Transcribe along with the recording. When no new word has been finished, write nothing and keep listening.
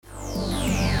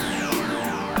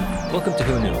Welcome to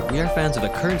Who Knew. We are fans of the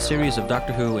current series of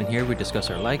Doctor Who, and here we discuss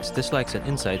our likes, dislikes, and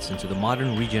insights into the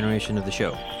modern regeneration of the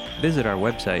show. Visit our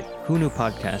website,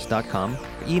 whoknewpodcast.com,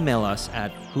 or email us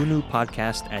at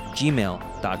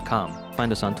whoknewpodcast@gmail.com.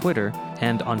 Find us on Twitter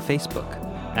and on Facebook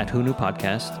at Who Knew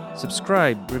Podcast.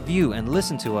 Subscribe, review, and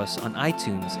listen to us on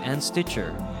iTunes and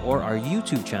Stitcher, or our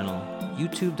YouTube channel,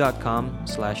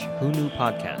 youtube.com/Who Knew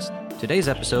Podcast. Today's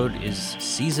episode is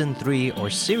Season 3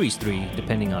 or Series 3,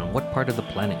 depending on what part of the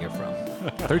planet you're from.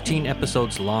 13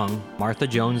 episodes long. Martha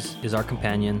Jones is our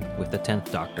companion with the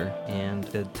 10th Doctor, and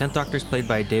the 10th Doctor is played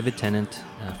by David Tennant.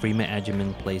 Freema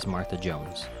Agyeman plays Martha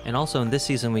Jones. And also in this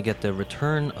season, we get the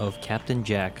return of Captain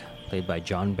Jack, played by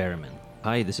John Barrowman.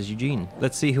 Hi, this is Eugene.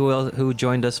 Let's see who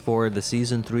joined us for the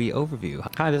Season 3 overview.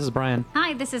 Hi, this is Brian.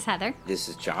 Hi, this is Heather. This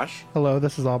is Josh. Hello,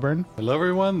 this is Auburn. Hello,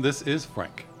 everyone. This is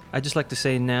Frank. I'd just like to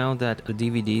say now that the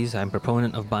DVDs, I'm a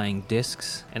proponent of buying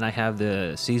discs, and I have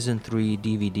the Season 3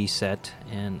 DVD set,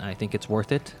 and I think it's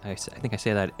worth it. I think I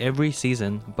say that every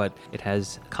season, but it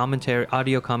has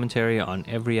audio commentary on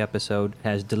every episode, it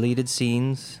has deleted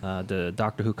scenes, the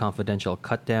Doctor Who Confidential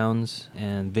cut-downs,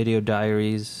 and video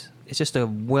diaries. It's just a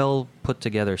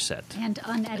well-put-together set. And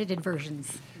unedited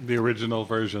versions. The original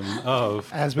version of...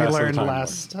 As we Vassal learned Time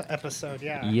last episode,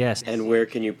 yeah. Yes. And where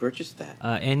can you purchase that?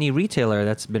 Any retailer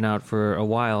that's been out for a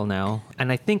while now.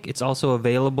 And I think it's also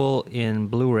available in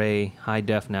Blu-ray high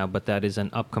def now, but that is an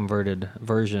up-converted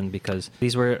version because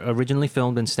these were originally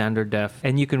filmed in standard def.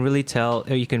 And you can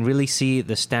really see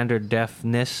the standard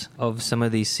deafness of some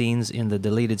of these scenes in the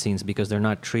deleted scenes because they're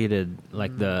not treated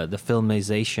like the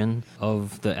filmization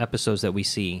of the episodes that we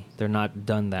see. They're not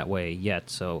done that way yet,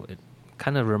 so it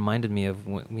kind of reminded me of,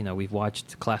 we've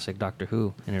watched classic Doctor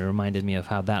Who, and it reminded me of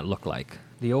how that looked like.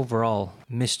 The overall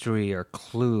mystery or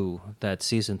clue that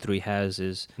Season 3 has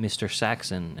is Mr.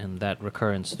 Saxon and that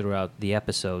recurrence throughout the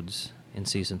episodes in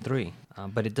Season 3.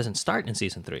 But it doesn't start in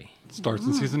Season 3. It starts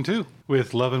in Season 2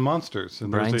 with Love and Monsters.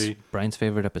 And Brian's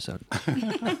favorite episode.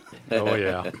 Oh,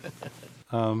 yeah.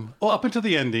 Up until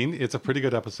the ending, it's a pretty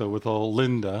good episode with old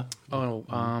Linda.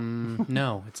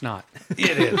 No, it's not.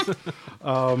 It is.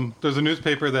 There's a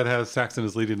newspaper that has Saxon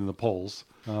is leading in the polls.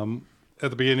 At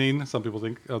the beginning, some people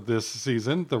think of this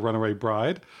season, The Runaway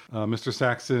Bride. Mr.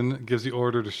 Saxon gives the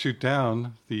order to shoot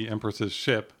down the Empress's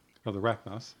ship, or the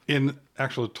Rachnos. In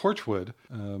actual Torchwood,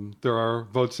 there are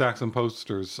Vote Saxon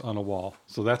posters on a wall.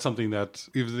 So that's something that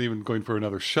even going for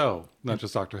another show, not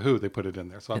just Doctor Who, they put it in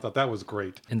there. So I thought that was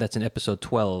great. And that's in episode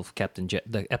 12,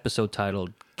 the episode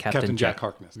titled Captain Jack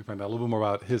Harkness. We find out a little bit more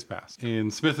about his past. In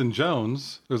Smith and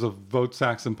Jones, there's a Vote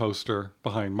Saxon poster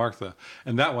behind Martha.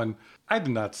 And that one, I did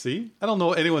not see. I don't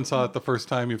know anyone saw it the first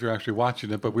time if you're actually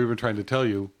watching it, but we've been trying to tell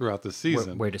you throughout the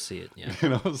season. Where to see it, yeah.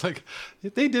 It's like,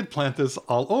 they did plant this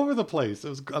all over the place. It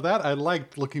was that I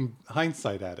liked looking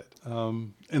hindsight at it.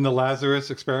 In the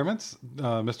Lazarus experiments,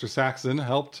 Mr. Saxon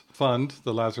helped fund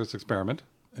the Lazarus experiment.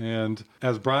 And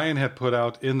as Brian had put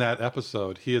out in that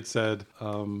episode, he had said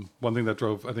one thing that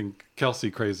drove, I think, Kelsey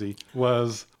crazy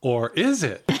was, or is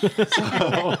it?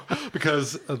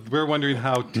 Because we're wondering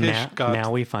how Tish got...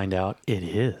 Now we find out it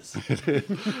is.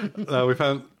 We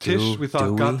found Tish, we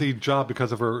thought, got the job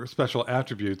because of her special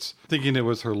attributes, thinking it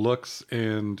was her looks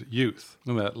and youth.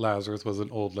 And that Lazarus was an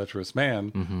old, lecherous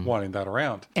man wanting that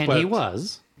around. And he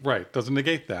was. Right, doesn't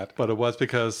negate that, but it was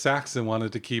because Saxon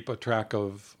wanted to keep a track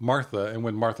of Martha and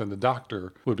when Martha and the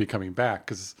Doctor would be coming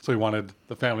back, so he wanted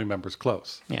the family members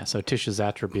close. Yeah, so Tish's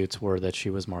attributes were that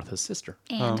she was Martha's sister.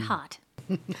 And hot.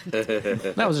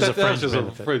 That was just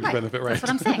a fringe benefit. Benefit, right?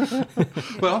 That's what I'm saying.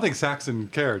 Well, I don't think Saxon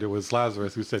cared. It was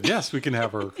Lazarus who said, yes, we can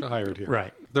have her hired here.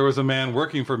 Right. There was a man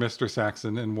working for Mr.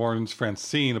 Saxon and warns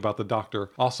Francine about the Doctor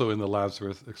also in the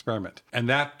Lazarus experiment. And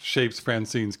that shapes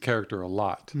Francine's character a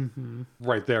lot. Mm-hmm.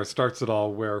 Right there starts it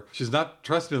all where she's not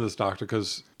trusting this Doctor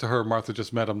because to her, Martha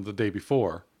just met him the day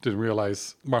before. Didn't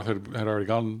realize Martha had already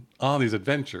gone on these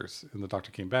adventures and the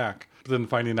Doctor came back. But then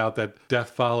finding out that death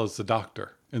follows the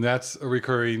Doctor. And that's a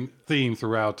recurring theme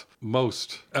throughout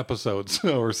most episodes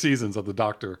or seasons of the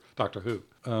Doctor Who.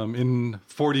 In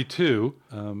 42,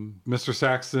 Mr.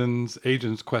 Saxon's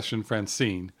agents question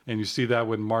Francine. And you see that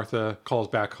when Martha calls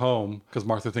back home, because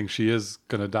Martha thinks she is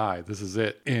going to die. This is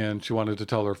it. And she wanted to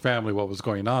tell her family what was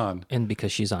going on. And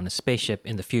because she's on a spaceship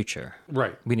in the future.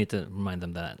 Right. We need to remind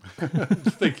them that.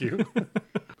 Thank you.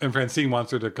 And Francine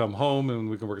wants her to come home and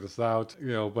we can work this out,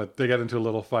 but they get into a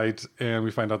little fight and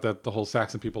we find out that the whole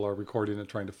Saxon people are recording and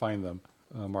trying to find them,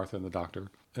 Martha and the Doctor.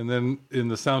 And then in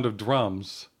The Sound of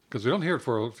Drums, because we don't hear it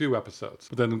for a few episodes,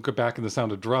 but then go back in The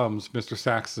Sound of Drums, Mr.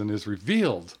 Saxon is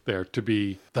revealed there to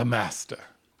be the Master.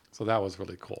 So that was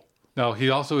really cool. Now, he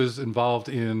also is involved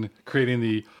in creating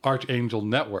the Archangel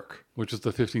Network, which is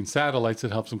the 15 satellites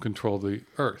that helps him control the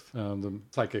Earth, the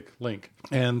psychic link.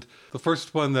 And the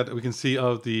first one that we can see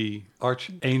of the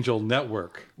Archangel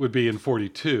Network would be in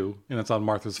 42, and it's on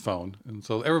Martha's phone. And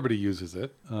so everybody uses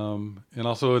it. And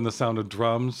also in The Sound of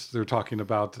Drums, they're talking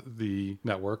about the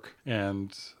network.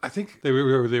 And I think they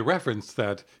referenced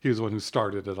that he was the one who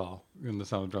started it all in The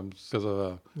Sound of Drums because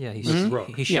of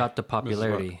he shot the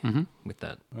popularity with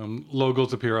that.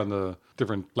 logos appear on the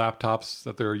different laptops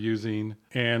that they're using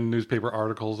and newspaper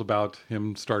articles about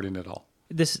him starting it all.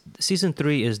 This season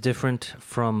 3 is different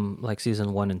from like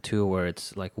season 1 and 2, where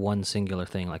it's like one singular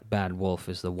thing. Like Bad Wolf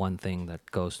is the one thing that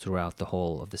goes throughout the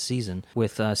whole of the season.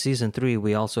 With season 3,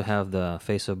 we also have the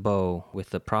Face of Bo with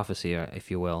the prophecy, if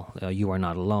you will. You Are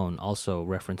Not Alone, also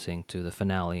referencing to the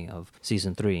finale of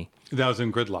season 3. That was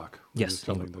in Gridlock. When Yes. he was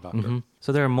telling the doctor.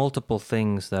 So there are multiple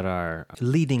things that are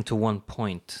leading to one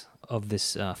point of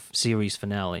this series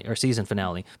finale or season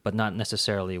finale, but not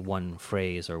necessarily one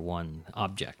phrase or one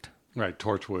object. Right,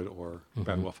 Torchwood or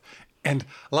Bad Wolf. And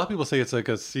a lot of people say it's like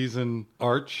a season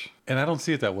arch, and I don't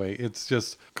see it that way. It's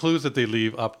just clues that they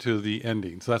leave up to the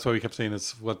ending. So that's why we kept saying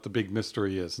it's what the big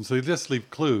mystery is. And so they just leave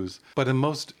clues. But in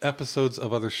most episodes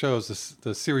of other shows,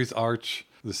 the series arch,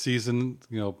 the season,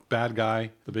 bad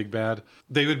guy, the big bad,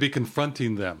 they would be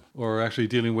confronting them or actually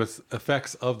dealing with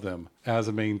effects of them as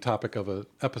a main topic of an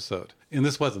episode. And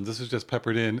this wasn't. This was just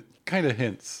peppered in kind of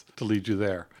hints to lead you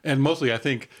there. And mostly I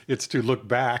think it's to look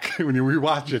back when you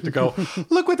rewatch it to go,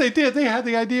 look what they did. They had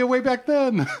the idea way back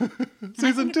then.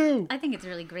 Season 2. I think it's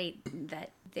really great that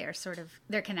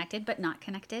they're connected but not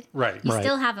connected. Right. You Right.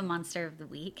 still have a monster of the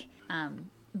week.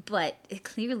 But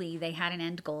clearly they had an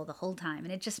end goal the whole time.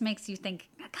 And it just makes you think,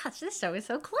 oh, gosh, this show is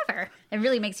so clever. It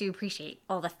really makes you appreciate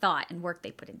all the thought and work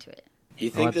they put into it. You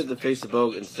think that the Face of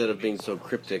Bo, instead of being so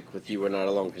cryptic with You Are Not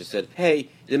Alone, just said, hey,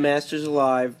 the Master's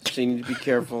alive, so you need to be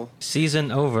careful.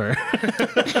 Season over.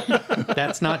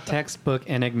 That's not textbook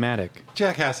enigmatic.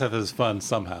 Jack has to have his fun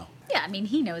somehow. Yeah, I mean,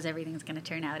 he knows everything's going to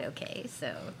turn out okay.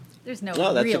 So there's no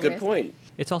No, that's real a good risk. point.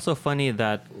 It's also funny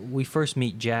that we first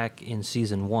meet Jack in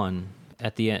season 1.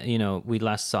 At the end, we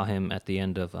last saw him at the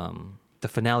end of the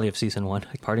finale of season 1,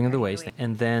 Parting of the Ways,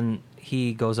 and then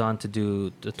he goes on to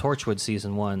do the Torchwood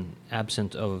season 1,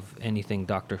 absent of anything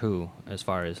Doctor Who as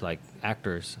far as like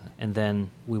actors, and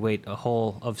then we wait a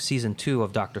whole of season 2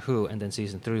 of Doctor Who, and then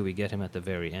season 3 we get him at the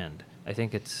very end. I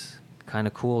think it's kind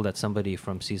of cool that somebody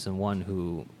from season 1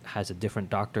 who has a different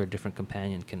doctor, different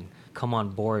companion can come on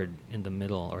board in the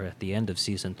middle or at the end of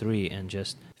season 3 and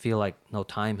just feel like no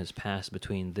time has passed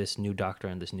between this new doctor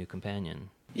and this new companion.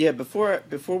 Yeah, before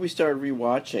we started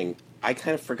rewatching, I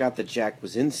kind of forgot that Jack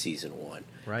was in season 1.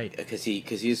 Right. Because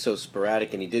he's so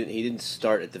sporadic, and he didn't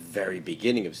start at the very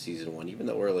beginning of season 1, even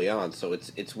though early on. So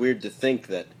it's weird to think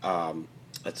that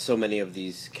that so many of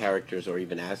these characters or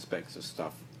even aspects of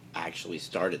stuff actually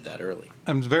started that early.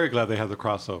 I'm very glad they had the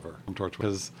crossover from Torchwood,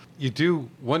 because you do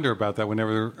wonder about that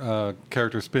whenever a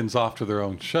character spins off to their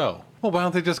own show. Well, why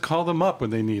don't they just call them up when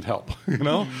they need help,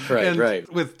 Right, and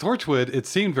right. With Torchwood, it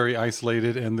seemed very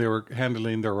isolated, and they were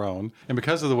handling their own. And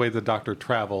because of the way the Doctor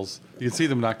travels, you can see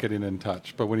them not getting in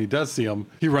touch. But when he does see them,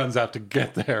 he runs out to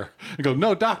get there and go,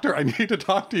 no, Doctor, I need to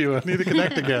talk to you. I need to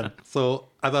connect again. So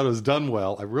I thought it was done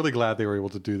well. I'm really glad they were able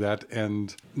to do that.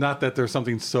 And not that there's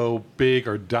something so big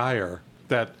or dire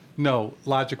that, no,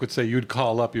 logic would say you'd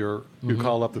call up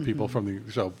the people from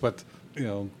the show. But,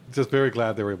 just very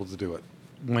glad they were able to do it.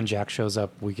 When Jack shows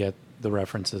up, we get the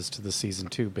references to the season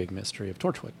 2 big mystery of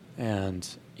Torchwood. And,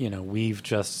 we've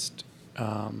just,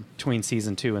 between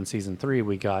season 2 and season 3,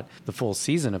 we got the full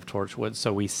season of Torchwood.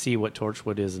 So we see what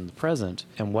Torchwood is in the present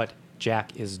and what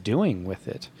Jack is doing with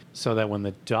it. So that when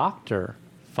the Doctor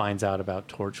finds out about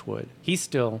Torchwood, he's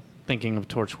still thinking of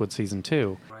Torchwood season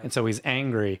 2. Right. And so he's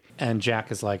angry. And Jack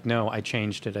is like, no, I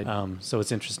changed it. So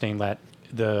it's interesting that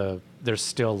there's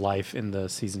still life in the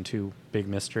season 2 big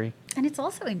mystery. And it's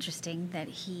also interesting that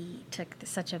he took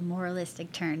such a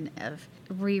moralistic turn of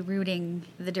rerouting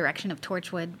the direction of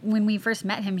Torchwood. When we first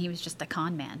met him, he was just a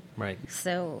con man. Right.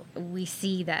 So we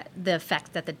see that the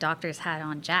effect that the Doctors had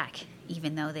on Jack,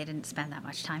 even though they didn't spend that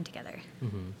much time together,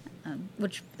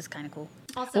 which is kind of cool.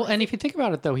 Also, Well, and if you think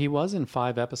about it, though, he was in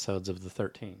 5 episodes of the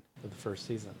 13 of the first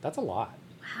season. That's a lot.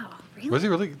 wow, really? Was he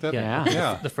really? That, Yeah.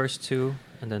 Yeah. The first 2,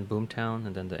 and then Boomtown,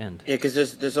 and then the end. Yeah, because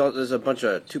there's a bunch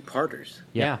of two-parters.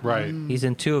 Yeah. Right. He's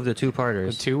in 2 of the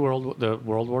 2-parters. The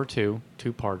World War II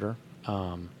two-parter,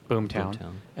 Boomtown,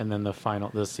 Boomtown. and then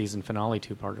the season finale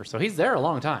two-parter. So he's there a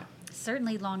long time.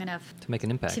 Certainly long enough to make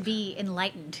an impact. to be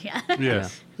enlightened. Yeah.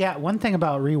 Yes. Yeah, one thing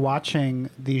about rewatching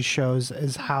these shows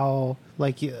is how,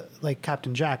 like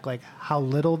Captain Jack, like how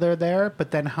little they're there,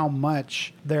 but then how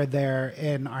much they're there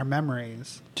in our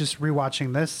memories. Just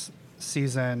rewatching this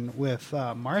season with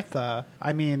Martha,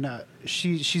 I mean,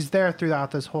 she's there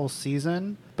throughout this whole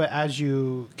season, but as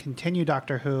you continue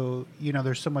Doctor Who, you know,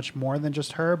 there's so much more than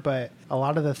just her, but a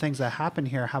lot of the things that happen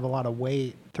here have a lot of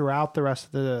weight throughout the rest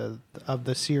of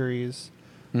the series.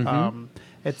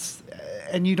 It's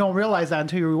and you don't realize that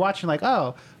until you're rewatching, like,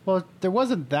 oh, well, there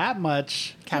wasn't that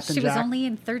much Captain She Jack. was only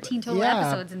in 13 total Yeah.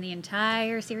 episodes in the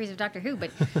entire series of Doctor Who,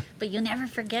 but you'll never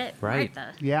forget Right.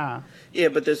 Martha. Yeah. Yeah,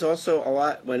 but there's also a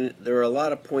lot when there are a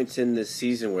lot of points in this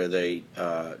season where they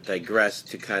digress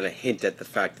to kind of hint at the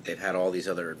fact that they've had all these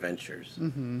other adventures.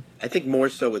 Mm-hmm. I think more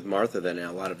so with Martha than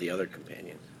a lot of the other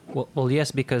companions. Well,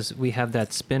 yes, because we have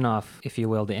that spin-off, if you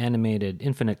will, the animated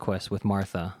Infinite Quest with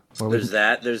Martha. Where There's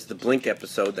that. There's the Blink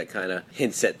episode that kind of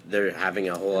hints at they're having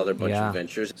a whole other bunch of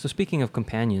adventures. So speaking of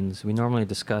companions, we normally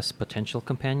discuss potential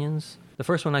companions. The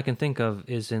first one I can think of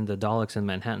is in the Daleks in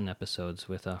Manhattan episodes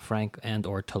with Frank and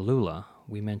or Tallulah.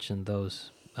 We mentioned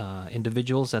those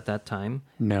individuals at that time.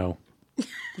 No.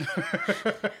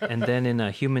 And then in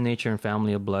Human Nature and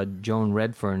Family of Blood, Joan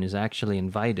Redfern is actually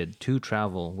invited to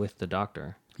travel with the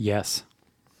Doctor. Yes.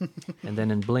 And then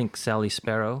in Blink, Sally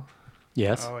Sparrow.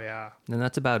 Yes. Oh, yeah. And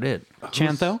that's about it.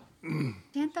 Chantho?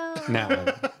 Xantho.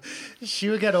 No. She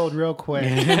would get old real quick.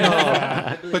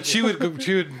 But she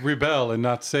would rebel and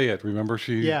not say it. Remember,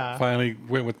 she Yeah. finally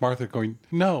went with Martha going,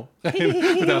 no,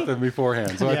 without them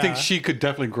beforehand. So I think Yeah. she could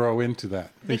definitely grow into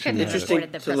that. I think she couldn't would. Interesting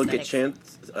afforded the to look at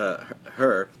prosthetics.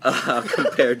 her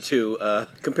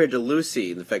compared to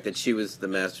Lucy, the fact that she was the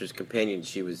Master's companion.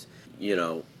 She was,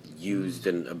 used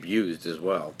and abused as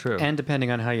well. True. And depending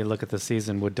on how you look at the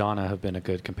season, would Donna have been a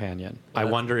good companion? I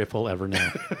wonder if we'll ever know.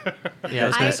 Yeah, I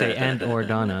was going to say and or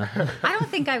Donna. I don't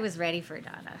think I was ready for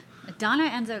Donna. Donna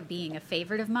ends up being a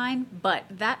favorite of mine, but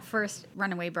that first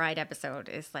Runaway Bride episode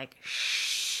is like,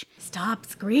 shh, stop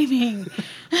screaming.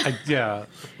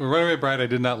 Runaway Bride, I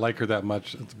did not like her that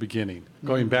much at the beginning.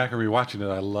 Going back and rewatching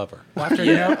it, I love her. After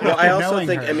Well, I also knowing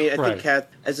think. her. I mean, I Right. think Kath,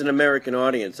 as an American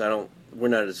audience, we're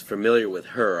not as familiar with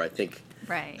her. I think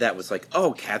Right. that was like,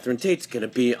 oh, Catherine Tate's going to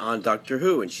be on Doctor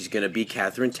Who, and she's going to be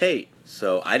Catherine Tate.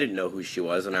 So I didn't know who she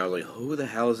was, and I was like, who the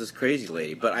hell is this crazy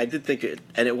lady? But I did think it,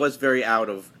 and it was very out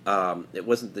of, it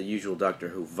wasn't the usual Doctor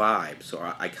Who vibe.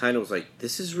 So I kind of was like,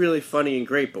 this is really funny and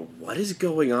great, but what is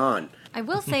going on? I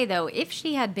will say, though, if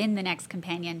she had been the next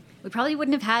companion, we probably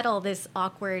wouldn't have had all this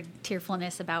awkward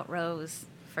tearfulness about Rose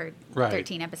for Right.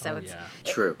 13 episodes. yeah.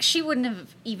 True. She wouldn't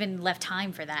have even left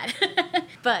time for that.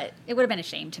 But it would have been a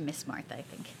shame to miss Martha, I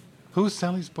think. Who's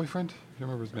Sally's boyfriend? I don't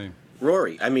remember his name.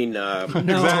 Rory. I mean,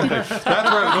 Exactly. That's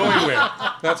where I'm going with.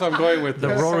 That's what I'm going with. The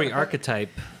Rory archetype.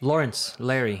 Lawrence,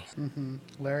 Larry.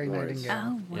 Larry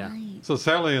Nightingale. Oh, Yeah. right. So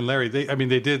Sally and Larry,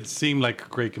 they did seem like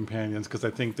great companions because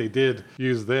I think they did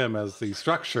use them as the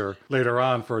structure later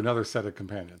on for another set of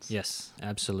companions. Yes,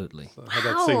 absolutely. So it had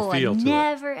that same feel I to it.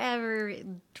 never, ever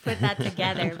put that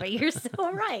together, but you're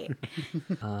so right.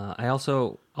 I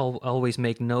also always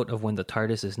make note of when the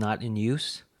TARDIS is not in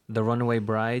use. The Runaway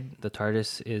Bride, the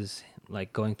TARDIS is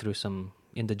like going through some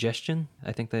indigestion,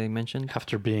 I think they mentioned.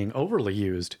 After being overly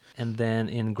used. And then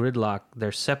in Gridlock,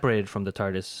 they're separated from the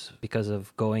TARDIS because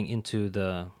of going into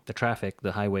the traffic,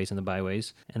 the highways and the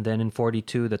byways. And then in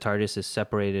 42, the TARDIS is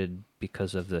separated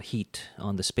because of the heat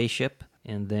on the spaceship.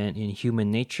 And then in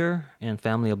Human Nature and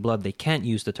Family of Blood, they can't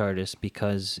use the TARDIS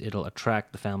because it'll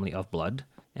attract the Family of Blood.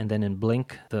 And then in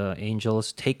Blink, the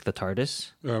angels take the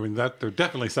TARDIS. I mean, that they're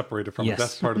definitely separated from Yes. it.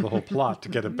 That's part of the whole plot to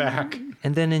get it back.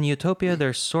 And then in Utopia,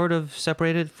 they're sort of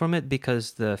separated from it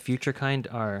because the future kind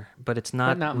are, but it's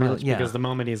not But not really, much, yeah. because the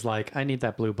moment he's like, I need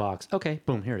that blue box. Okay,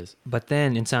 boom, here it is. But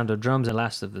then in Sound of Drums and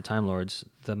Last of the Time Lords,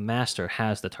 the Master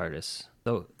has the TARDIS.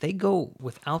 So they go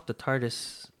without the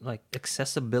TARDIS, like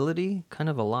accessibility, kind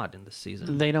of a lot in this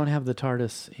season. They don't have the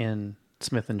TARDIS in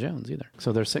Smith and Jones either.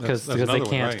 So they're because that's they another one,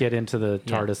 can't right. get into the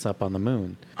Yeah. TARDIS up on the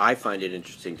moon. I find it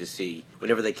interesting to see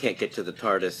whenever they can't get to the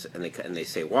TARDIS and they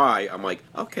say why. I'm like,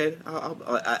 okay,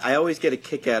 I always get a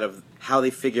kick out of how they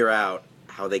figure out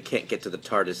how they can't get to the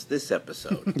TARDIS this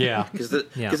episode. Yeah. Because the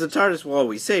Yeah. TARDIS will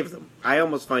always save them. I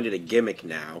almost find it a gimmick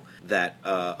now that,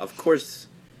 of course,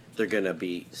 they're going to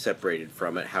be separated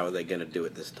from it. How are they going to do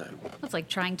it this time? It's like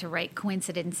trying to write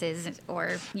coincidences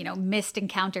or, missed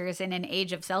encounters in an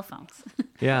age of cell phones.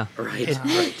 Yeah. Right,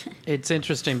 right. It's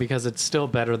interesting because it's still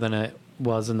better than it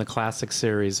was in the classic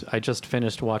series. I just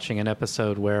finished watching an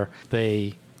episode where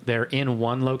they're in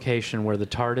one location where the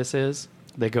TARDIS is,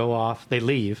 They go off, they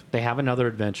leave, they have another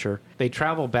adventure. They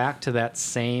travel back to that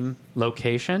same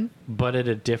location, but at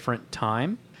a different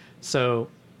time. So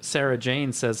Sarah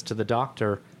Jane says to the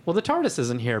doctor, well, the TARDIS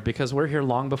isn't here because we're here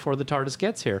long before the TARDIS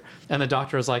gets here. And the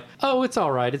doctor is like, oh, it's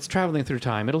all right. It's traveling through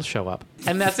time. It'll show up.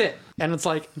 And that's it. And it's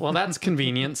like, well, that's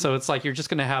convenient. So it's like you're just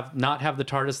going to not have the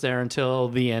TARDIS there until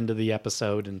the end of the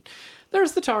episode. And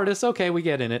there's the TARDIS. Okay, we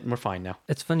get in it and we're fine now.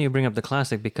 It's funny you bring up the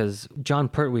classic because John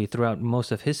Pertwee, throughout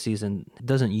most of his season,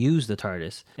 doesn't use the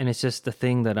TARDIS. And it's just the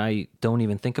thing that I don't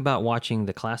even think about watching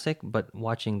the classic, but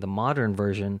watching the modern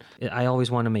version, I always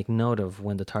want to make note of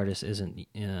when the TARDIS isn't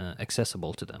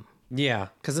accessible to them. Yeah,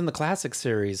 because in the classic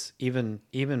series, even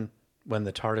when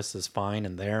the TARDIS is fine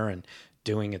and there and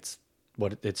doing its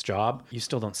job, you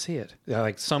still don't see it.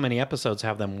 Like so many episodes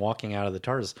have them walking out of the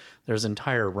TARDIS. There's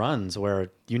entire runs where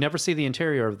you never see the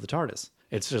interior of the TARDIS.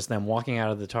 It's just them walking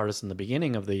out of the TARDIS in the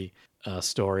beginning of the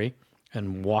story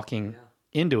and walking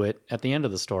into it at the end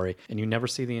of the story, and you never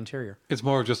see the interior. It's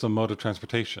more of just a mode of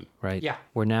transportation. Right? Yeah.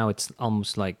 Where now it's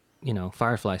almost like,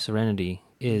 Firefly Serenity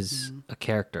is a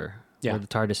character. Yeah. Where the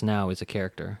TARDIS now is a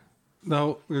character.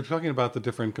 Now, we were talking about the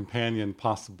different companion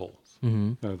possibles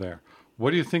that are there.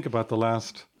 What do you think about the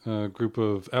last group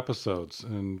of episodes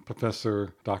and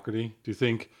Professor Doherty? Do you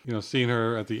think, seeing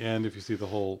her at the end, if you see the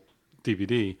whole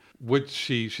DVD,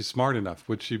 she's smart enough?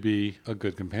 Would she be a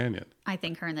good companion? I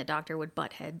think her and the Doctor would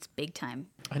butt heads big time.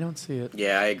 I don't see it.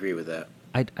 Yeah, I agree with that.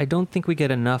 I don't think we get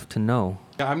enough to know.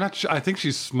 Yeah, I'm not sure. I think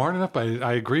she's smart enough, but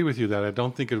I agree with you that I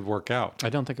don't think it would work out. I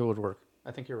don't think it would work.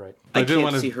 I think you're right. I didn't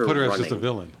can't want see to her put her as just a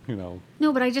running. villain,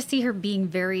 No, but I just see her being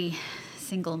very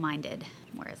single-minded,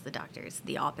 whereas the Doctor's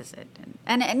the opposite.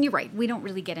 And you're right, we don't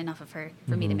really get enough of her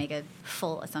for me to make a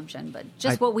full assumption, but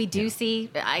just what we do see,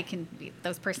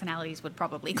 those personalities would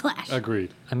probably clash.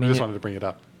 Agreed. I I mean, just wanted to bring it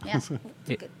up. Yeah.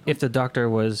 Good. If the Doctor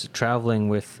was traveling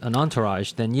with an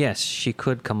entourage, then yes, she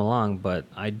could come along, but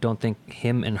I don't think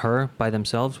him and her by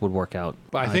themselves would work out.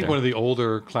 But I think either. one of the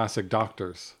older classic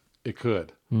Doctors, it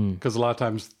could. Because a lot of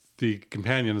times the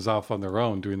companion is off on their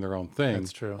own, doing their own thing.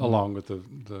 That's true. Along with the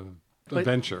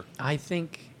adventure. I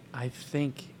think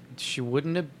she would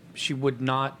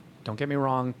not, don't get me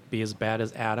wrong, be as bad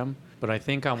as Adam, but I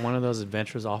think on one of those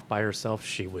adventures off by herself,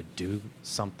 she would do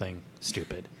something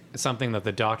stupid. Something that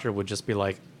the Doctor would just be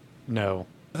like, no.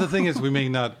 The thing is, we may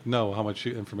not know how much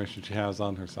information she has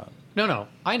on her son. No,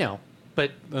 I know.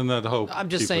 But And that hope. I'm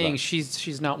just keep it saying up.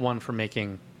 she's not one for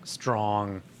making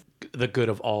strong, the good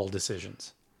of all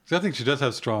decisions. See, I think she does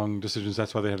have strong decisions.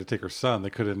 That's why they had to take her son. They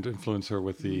couldn't influence her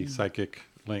with the psychic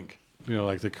link.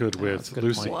 Like they could That's with a good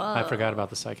Lucy. point. I forgot about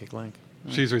the psychic link.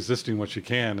 She's resisting what she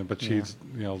can, but she's,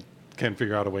 can't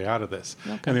figure out a way out of this.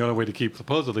 And the only way to keep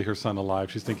supposedly her son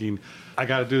alive, she's thinking, I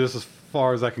got to do this as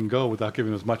far as I can go without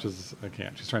giving as much as I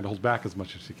can. She's trying to hold back as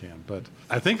much as she can. But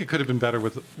I think it could have been better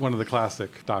with one of the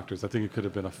classic Doctors. I think it could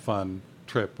have been a fun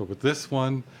trip. But with this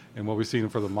one and what we've seen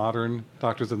for the modern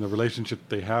Doctors and the relationship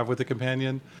they have with the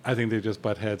companion, I think they just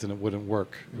butt heads and it wouldn't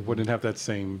work. It wouldn't have that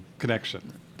same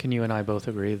connection. Can you and I both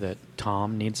agree that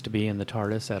Tom needs to be in the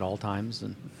TARDIS at all times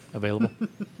and available?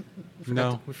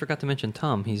 No. We forgot to mention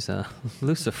Tom. He's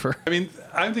Lucifer. I mean,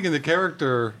 I'm thinking the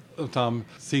character of Tom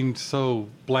seemed so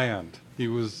bland. He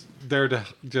was there to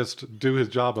just do his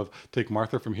job of take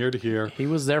Martha from here to here. He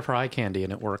was there for eye candy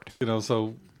and it worked.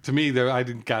 So to me, I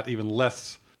got even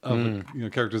less of a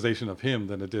characterization of him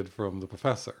than it did from the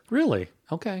Professor. Really?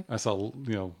 Okay. I saw,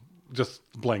 just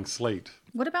blank slate.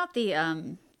 What about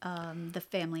the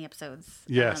family episodes?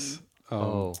 Yes.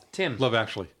 Tim. Love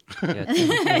Actually. Yeah,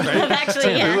 Tim.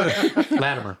 Actually, yeah.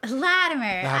 Latimer.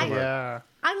 Latimer.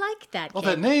 I like that. Oh, kid.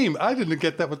 that name. I didn't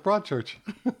get that with Broadchurch.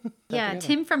 Yeah,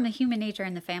 Tim from The Human Nature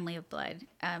and the Family of Blood.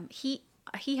 He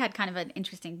had kind of an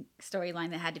interesting storyline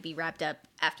that had to be wrapped up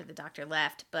after the Doctor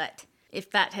left, but if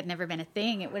that had never been a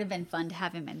thing, it would have been fun to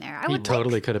have him in there. I He would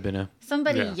totally like could have been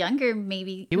somebody Yeah. younger,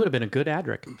 maybe. he would have been a good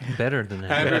Adric, Better than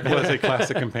that. Adric was a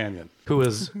classic companion. who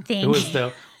was Thing.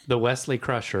 the Wesley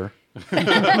Crusher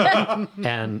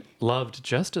and loved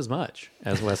just as much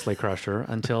as Wesley Crusher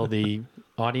until the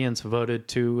audience voted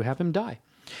to have him die.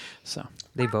 So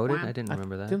They voted? I didn't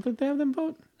remember that. didn't they have them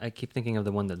vote? I keep thinking of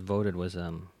the one that voted was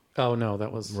Oh no,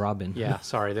 that was Robin. Yeah,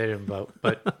 sorry, they didn't vote.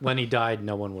 But when he died,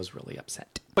 no one was really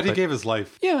upset. But he gave his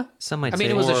life. Yeah, Some might I mean,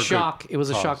 say it was For a a good shock. It was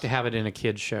a shock cause. to have it in a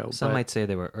kids show. Some but might say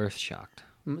they were earth shocked.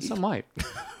 some might.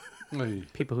 Hey.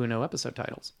 People who know episode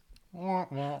titles.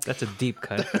 That's a deep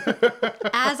cut.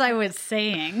 As I was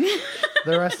saying,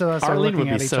 The rest of us are Arlene looking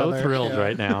would at be each so other. thrilled Yeah.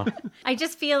 right now. I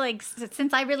just feel like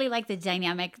since I really like the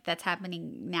dynamic that's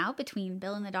happening now between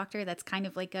Bill and the Doctor, that's kind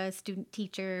of like a student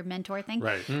teacher mentor thing.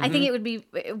 Right. I think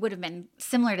it would have been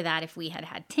similar to that if we had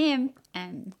had Tim,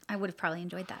 and I would have probably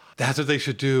enjoyed that. That's what they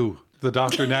should do. The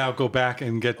Doctor now go back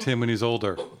and get Tim when he's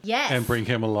older. Yes. And bring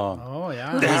him along. Oh,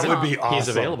 yeah. That would be awesome. He's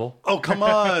available. Oh, come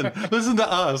on. Listen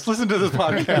to us. Listen to this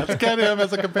podcast. Get him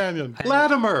as a companion.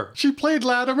 Latimer. She played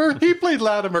Latimer. He played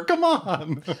Latimer. Come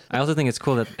on. I also think it's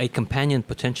cool that a companion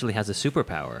potentially has a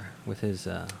superpower with his.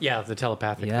 Yeah, the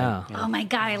telepathic Yeah. thing. Oh my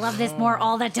god, I love this more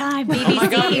all the time. BBC,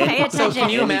 pay attention. So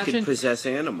can you And he imagine? can possess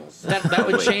animals. That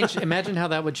would change. Imagine how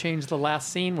that would change the last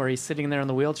scene where he's sitting there in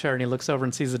the wheelchair and he looks over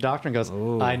and sees the Doctor and goes,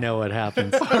 I know what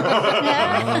happens.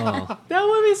 That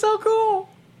would be so cool.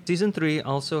 Season 3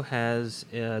 also has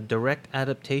direct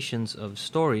adaptations of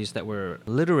stories that were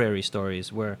literary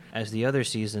stories, whereas the other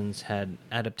seasons had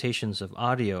adaptations of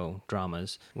audio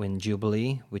dramas. When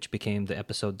Jubilee, which became the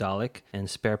episode Dalek, and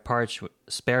Spare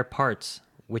Parts,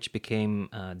 which became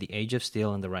The Age of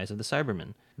Steel and the Rise of the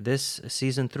Cybermen. This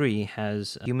season 3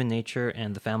 has Human Nature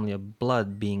and the Family of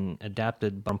Blood being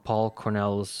adapted from Paul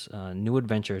Cornell's new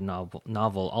adventure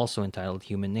novel, also entitled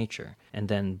Human Nature. And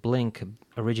then Blink,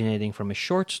 originating from a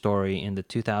short story in the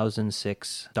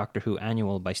 2006 Doctor Who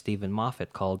annual by Stephen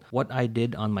Moffat called What I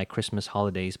Did on My Christmas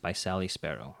Holidays by Sally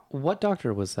Sparrow. What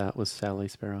Doctor was that? Was Sally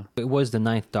Sparrow? It was the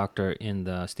 9th Doctor in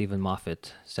the Stephen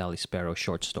Moffat Sally Sparrow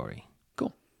short story.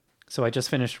 Cool. So I just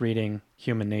finished reading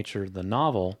Human Nature, the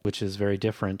novel, which is very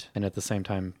different and at the same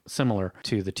time similar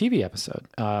to the TV episode.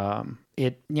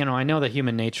 I know that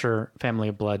Human Nature, Family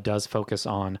of Blood does focus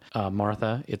on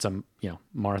Martha. It's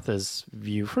Martha's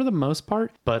view for the most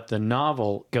part, but the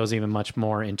novel goes even much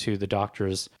more into the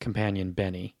Doctor's companion,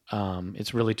 Benny.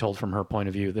 It's really told from her point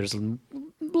of view. There's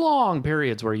long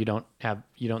periods where you don't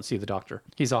see the Doctor.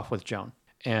 He's off with Joan.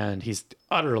 And he's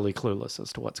utterly clueless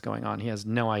as to what's going on. He has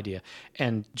no idea.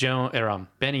 And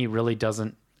Benny really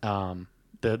doesn't.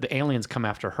 The aliens come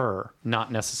after her,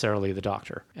 not necessarily the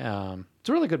Doctor. It's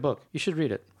a really good book. You should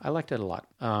read it. I liked it a lot.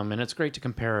 And it's great to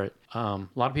compare it. A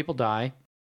lot of people die.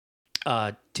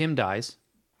 Tim dies,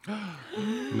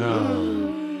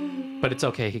 No. but it's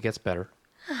okay. He gets better.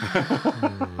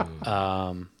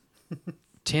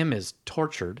 Tim is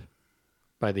tortured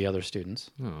by the other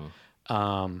students.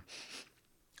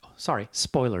 Sorry,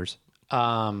 spoilers.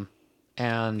 And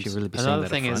Should really be saying another that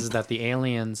up thing is front. that the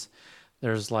aliens,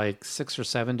 there's like 6 or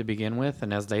 7 to begin with,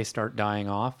 and as they start dying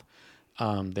off,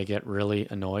 they get really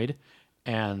annoyed,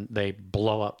 and they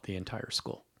blow up the entire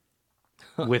school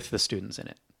with the students in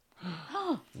it.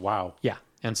 Wow. Yeah,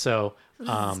 and so This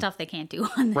is stuff they can't do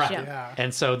on the show. Yeah.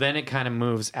 and so then it kind of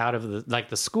moves out of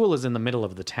the school is in the middle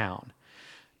of the town.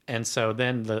 And so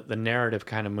then the narrative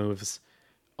kind of moves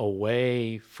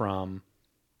away from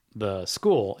the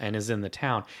school and is in the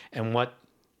town. And what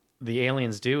the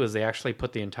aliens do is they actually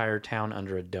put the entire town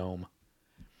under a dome.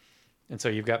 And so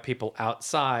you've got people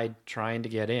outside trying to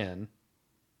get in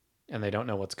and they don't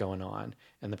know what's going on.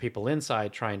 And the people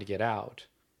inside trying to get out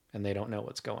and they don't know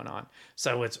what's going on.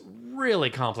 So it's really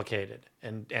complicated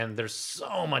and there's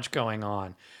so much going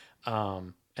on.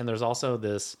 And there's also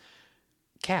this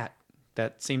cat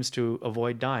that seems to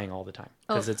avoid dying all the time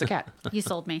because it's a cat. You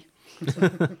sold me.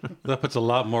 That puts a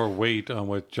lot more weight on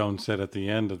what Joan said at the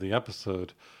end of the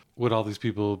episode. Would all these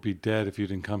people be dead if you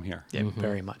didn't come here? Yeah,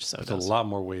 very much so. There's a lot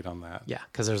more weight on that. Yeah,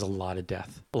 because there's a lot of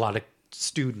death. A lot of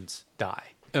students die.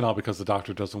 And all because the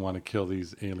Doctor doesn't want to kill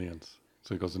these aliens.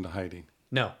 So he goes into hiding.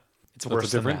 No, it's That's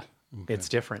worse than different? that. It's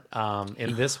different.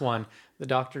 In this one, the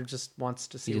Doctor just wants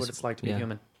to see what it's like to be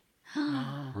human.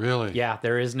 Really? Yeah,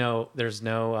 there's no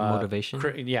Motivation?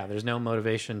 There's no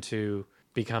motivation to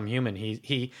become human.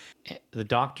 The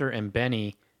Doctor and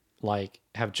Benny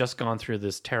have just gone through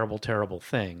this terrible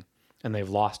thing and they've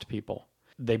lost people.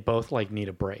 They both need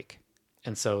a break.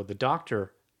 And so the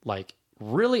Doctor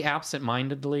really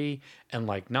absent-mindedly and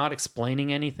not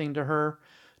explaining anything to her,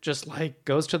 just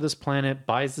goes to this planet,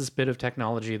 buys this bit of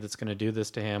technology that's going to do this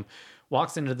to him,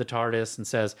 walks into the TARDIS and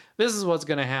says, "This is what's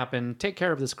going to happen. Take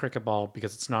care of this cricket ball,"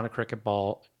 because it's not a cricket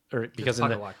ball, or because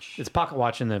it's pocket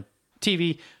watch in the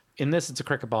TV. In this, it's a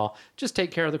cricket ball. Just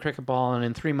take care of the cricket ball, and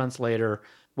then 3 months later,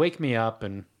 wake me up,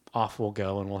 and off we'll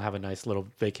go, and we'll have a nice little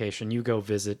vacation. You go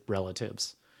visit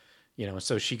relatives,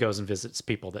 So she goes and visits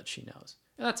people that she knows,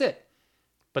 and that's it.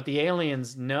 But the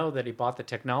aliens know that he bought the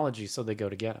technology, so they go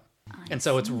to get him. And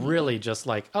so it's really just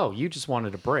oh, you just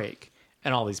wanted a break,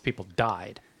 and all these people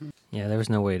died. Yeah, there was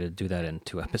no way to do that in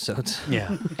 2 episodes.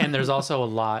 Yeah. And there's also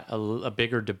a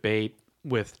bigger debate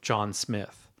with John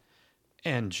Smith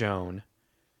and Joan,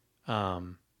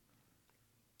 and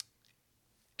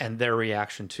their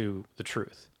reaction to the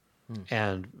truth.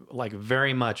 And like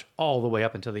very much all the way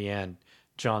up until the end,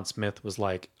 John Smith was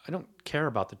like, I don't care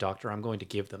about the doctor. I'm going to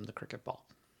give them the cricket ball.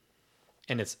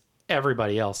 And it's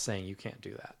everybody else saying you can't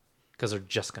do that because they're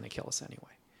just going to kill us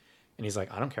anyway. And he's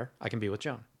like, I don't care. I can be with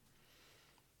Joan.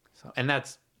 So, and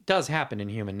that does happen in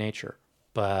human nature,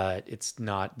 but it's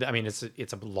not, I mean, it's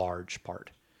a large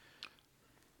part.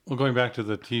 Well, going back to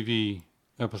the TV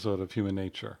episode of Human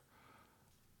Nature,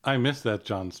 I miss that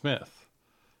John Smith.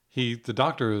 The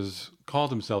doctor has called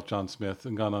himself John Smith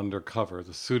and gone undercover,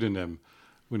 the pseudonym,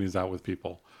 when he's out with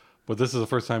people. But this is the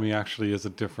first time he actually is a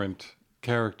different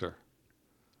character.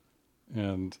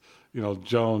 And,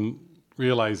 Joan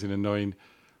realizing and knowing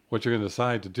what you're going to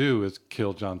decide to do is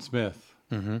kill John Smith.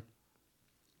 Mm-hmm.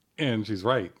 And she's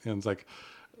right. And it's like,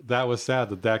 that was sad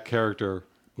that character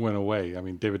went away. I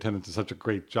mean, David Tennant did such a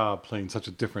great job playing such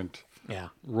a different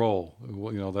role.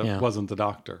 That wasn't the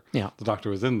doctor. Yeah. The doctor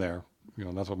was in there.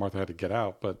 And that's what Martha had to get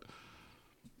out. But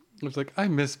it was like, I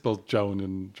miss both Joan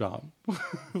and John.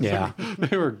 Yeah.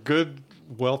 They were good,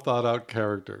 well thought out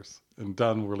characters and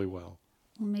done really well.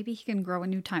 Well, maybe he can grow a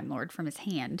new Time Lord from his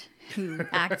hand who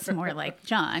acts more like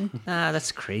John.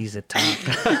 That's crazy talk.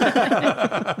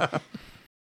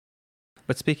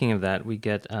 But speaking of that, we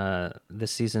get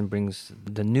this season brings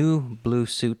the new blue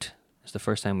suit. It's the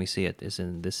first time we see it is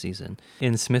in this season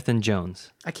in Smith and Jones.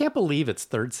 I can't believe it's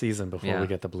third season before we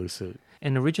get the blue suit.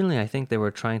 And originally, I think they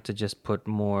were trying to just put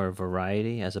more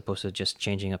variety as opposed to just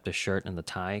changing up the shirt and the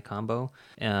tie combo,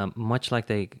 much like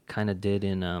they kind of did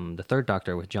in the Third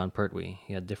Doctor with John Pertwee.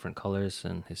 He had different colors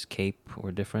and his cape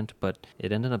were different, but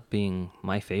it ended up being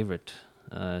my favorite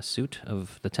suit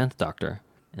of the 10th Doctor.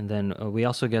 And then we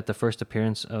also get the first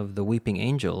appearance of the Weeping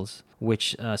Angels,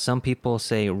 which some people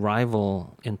say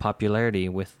rival in popularity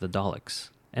with the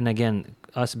Daleks. And again,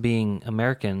 us being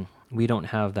American, we don't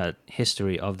have that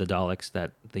history of the Daleks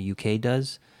that the UK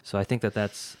does. So I think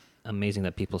that's amazing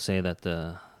that people say that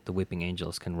the Weeping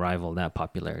Angels can rival that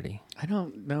popularity. I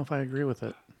don't know if I agree with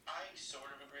it. I sort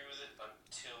of agree with it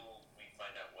until we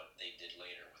find out what they did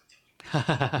later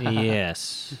with the Weeping.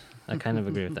 Yes, I kind of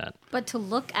agree with that. But to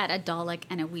look at a Dalek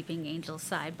and a Weeping Angel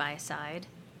side by side,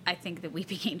 I think the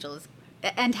Weeping Angel is,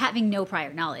 and having no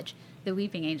prior knowledge, the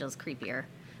Weeping Angel is creepier.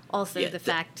 Also, the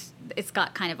fact it's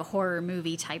got kind of a horror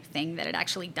movie type thing that it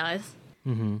actually does.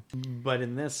 Mm-hmm. But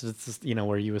in this, it's just,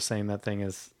 where you were saying that thing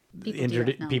is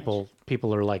People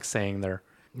are like saying they're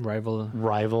rival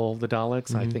the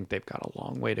Daleks. Mm-hmm. I think they've got a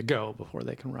long way to go before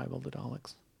they can rival the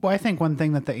Daleks. Well, I think one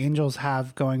thing that the Angels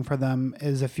have going for them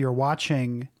is if you're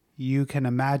watching, you can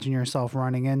imagine yourself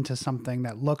running into something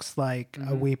that looks like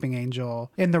a Weeping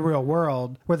Angel in the real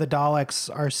world, where the Daleks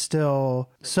are still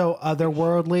so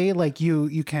otherworldly. Like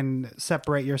you can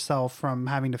separate yourself from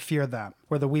having to fear them.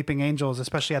 Where the Weeping Angels,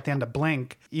 especially at the end of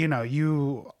Blink,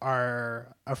 you are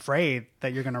afraid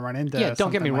that you're going to run into. Yeah,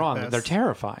 don't get me wrong. This. They're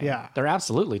terrifying. Yeah. They're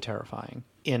absolutely terrifying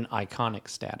in iconic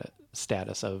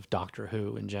status of Doctor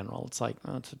Who in general. It's like,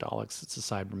 it's a Daleks, it's a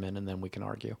Cybermen, and then we can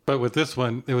argue. But with this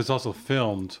one, it was also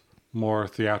filmed more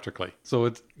theatrically. So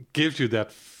it gives you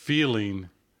that feeling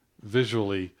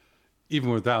visually,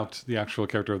 even without the actual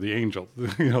character of the angel.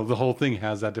 The whole thing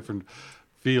has that different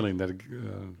feeling that it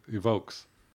evokes.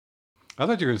 I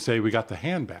thought you were going to say we got the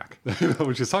hand back.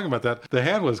 When she's talking about that, the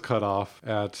hand was cut off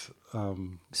at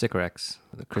Sycorax,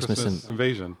 the Christmas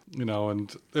invasion,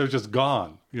 and it was just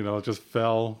gone. It just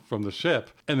fell from the ship.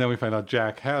 And then we find out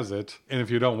Jack has it. And if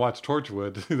you don't watch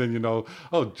Torchwood,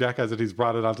 then Jack has it. He's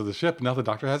brought it onto the ship. Now the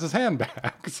Doctor has his hand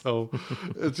back. So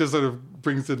it just sort of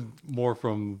brings it more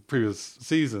from previous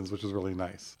seasons, which is really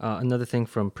nice. Another thing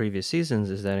from previous seasons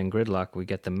is that in Gridlock, we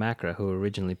get the Macra, who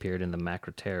originally appeared in the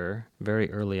Macra Terror very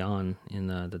early on in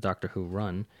the Doctor Who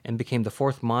run, and became the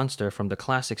fourth monster from the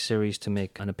classic series to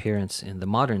make an appearance in the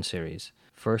modern series.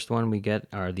 First one we get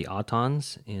are the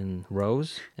Autons in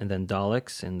Rose, and then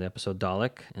Daleks in the episode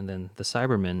Dalek, and then the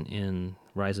Cybermen in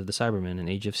Rise of the Cybermen in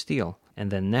Age of Steel. And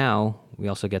then now we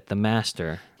also get the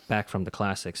Master back from the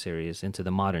classic series into the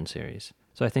modern series.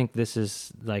 So I think this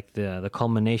is like the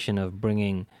culmination of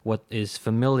bringing what is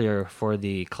familiar for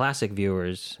the classic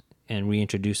viewers and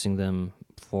reintroducing them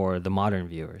for the modern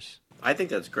viewers. I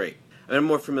think that's great. I'm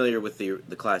more familiar with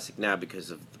the classic now because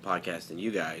of the podcast and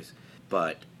you guys,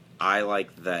 but I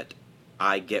like that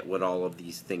I get what all of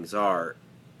these things are,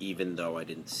 even though I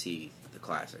didn't see the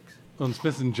classics. Well, in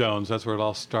Smith and Jones, that's where it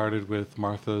all started with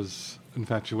Martha's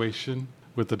infatuation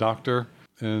with the Doctor.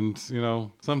 And,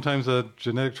 sometimes a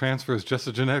genetic transfer is just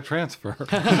a genetic transfer.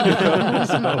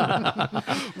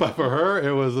 But for her,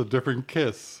 it was a different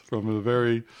kiss from a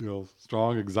very,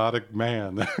 strong, exotic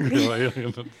man.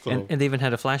 Alien. So, And they even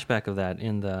had a flashback of that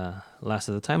in the Last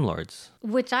of the Time Lords.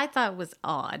 Which I thought was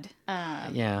odd.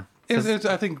 Yeah. it's,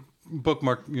 I think,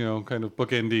 bookmark, kind of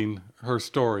bookending her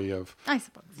story of I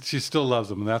suppose. she still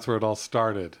loves him, and that's where it all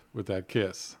started with that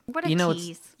kiss. What a It's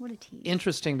tease. What a tease.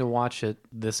 interesting to watch it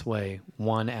this way,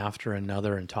 one after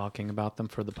another, and talking about them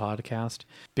for the podcast,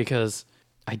 because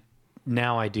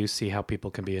I do see how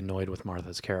people can be annoyed with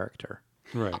Martha's character.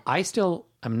 Right. I still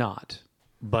am not,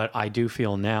 but I do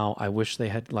feel now I wish they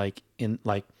had like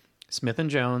Smith and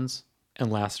Jones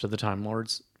and Last of the Time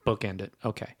Lords bookend it.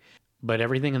 Okay. But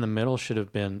everything in the middle should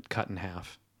have been cut in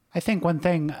half. I think one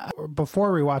thing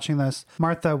before rewatching this,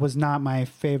 Martha was not my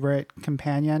favorite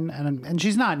companion, and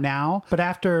she's not now. But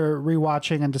after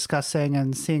rewatching and discussing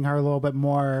and seeing her a little bit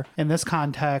more in this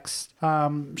context,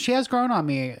 she has grown on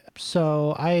me.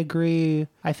 So I agree.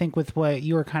 I think with what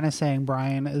you were kind of saying,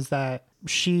 Brian, is that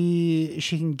she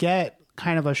can get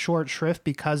kind of a short shrift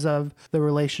because of the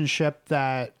relationship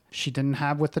that she didn't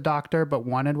have with the Doctor, but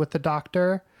wanted with the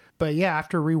Doctor. But yeah,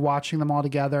 after rewatching them all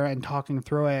together and talking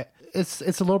through it, it's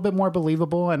a little bit more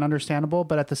believable and understandable.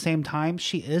 But at the same time,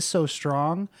 she is so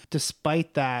strong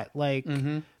despite that.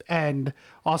 And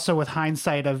also with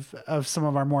hindsight of some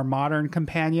of our more modern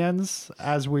companions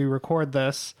as we record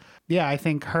this, yeah, I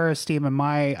think her esteem in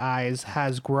my eyes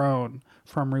has grown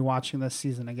from rewatching this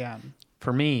season again.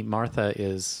 For me, Martha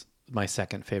is my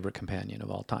second favorite companion of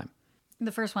all time.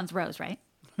 The first one's Rose, right?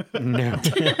 No.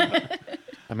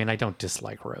 I mean, I don't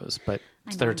dislike Rose, but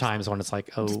I know, there are I'm just- times when it's like,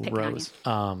 oh, just picking on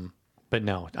Rose. But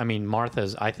no, I mean,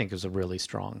 Martha's, I think, is a really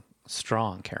strong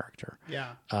character.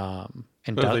 Yeah.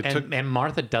 And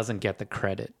Martha doesn't get the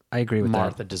credit I agree with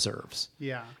Martha that. deserves.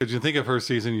 Yeah. Because you think of her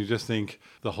season, you just think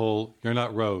the whole "You're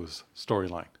not Rose"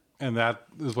 storyline, and that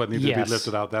is what needs to Yes. be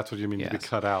lifted out. That's what you mean to be Yes.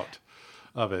 cut out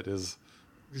of it. Is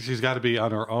she's got to be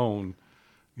on her own,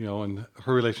 and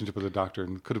her relationship with the Doctor,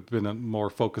 and could have been a more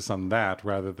focus on that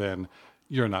rather than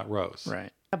 "You're not Rose."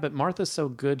 Right. Yeah, but Martha's so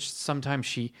good.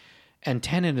 Sometimes and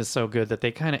Tennant is so good that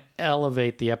they kind of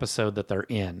elevate the episode that they're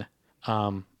in.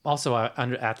 Also,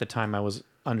 at the time, I was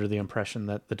under the impression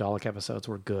that the Dalek episodes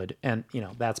were good, and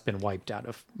that's been wiped out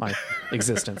of my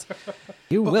existence.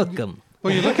 You're welcome.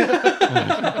 Well, you look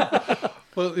at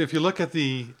well, if you look at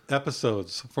the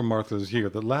episodes from Martha's year,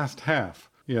 the last half,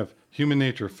 you have Human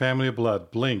Nature, Family of Blood,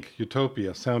 Blink,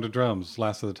 Utopia, Sound of Drums,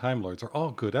 Last of the Time Lords are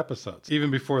all good episodes. Even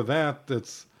before that,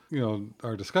 that's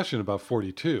our discussion about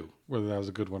 42, whether that was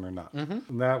a good one or not. Mm-hmm.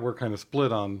 And that we're kind of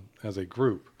split on as a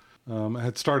group. I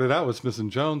had started out with Smith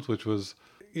and Jones, which was,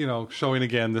 showing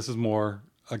again, this is more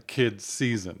a kid's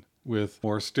season with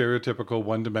more stereotypical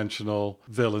one-dimensional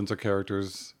villains or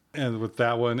characters. And with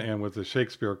that one and with the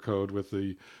Shakespeare Code with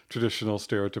the traditional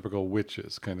stereotypical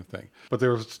witches kind of thing. But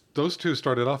those two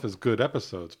started off as good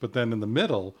episodes. But then in the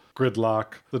middle,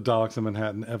 Gridlock, The Daleks in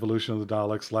Manhattan, Evolution of the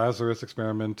Daleks, Lazarus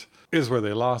Experiment is where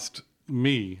they lost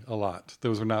me a lot.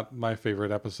 Those were not my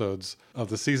favorite episodes of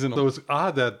the season. It was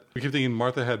odd that we keep thinking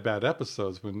Martha had bad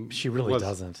episodes when She really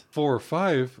doesn't. 4 or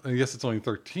 5. I guess it's only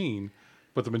 13.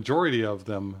 But the majority of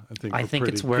them, I think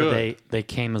it's where good. they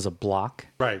came as a block.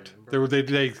 Right.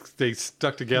 They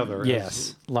stuck together.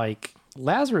 Yes. Like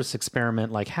Lazarus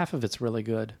Experiment, like half of it's really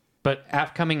good. But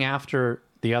coming after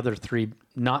the other 3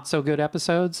 not so good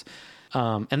episodes,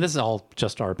 and this is all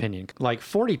just our opinion, like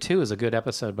 42 is a good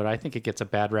episode, but I think it gets a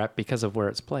bad rap because of where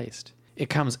it's placed. It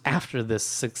comes after this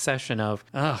succession of,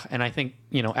 and I think,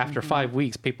 after 5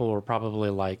 weeks, people were probably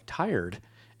like tired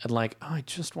and like, I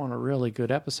just want a really good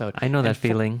episode. I know that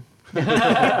feeling.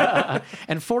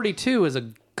 And 42 is a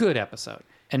good episode.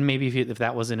 And maybe if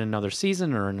that was in another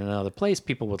season or in another place,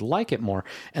 people would like it more.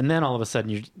 And then all of a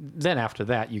sudden, after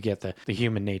that, you get the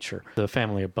Human Nature, the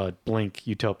Family of Bud, Blink,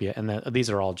 Utopia, and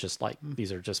these are all just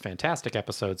these are just fantastic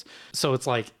episodes. So it's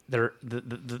like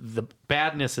the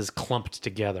badness is clumped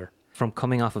together. From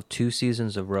coming off of 2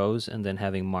 seasons of Rose and then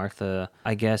having Martha,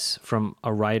 I guess from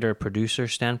a writer-producer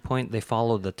standpoint, they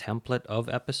follow the template of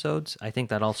episodes. I think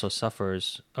that also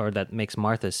suffers, or that makes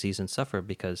Martha's season suffer,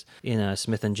 because in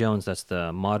Smith and Jones, that's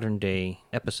the modern-day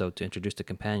episode to introduce the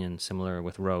companion, similar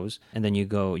with Rose. And then you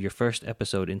go, your first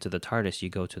episode into the TARDIS, you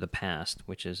go to the past,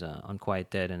 which is Unquiet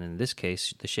Dead, and in this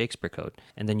case, the Shakespeare Code.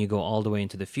 And then you go all the way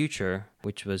into the future,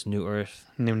 which was New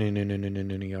Earth. New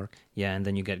York. Yeah, and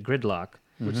then you get Gridlock.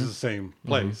 which is the same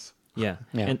place. Yeah.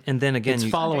 Yeah. And then again, It's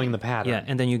following the pattern. Yeah,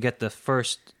 and then you get the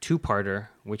first two-parter,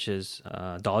 which is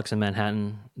Daleks in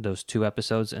Manhattan, those 2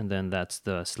 episodes, and then that's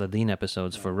the Sladine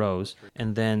episodes for Rose.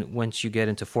 And then once you get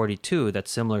into 42,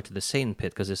 that's similar to the Satan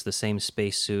Pit because it's the same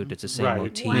spacesuit, it's the same Right.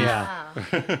 motif. Wow.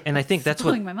 And I think that's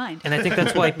Blowing my mind. And I think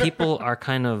that's why people are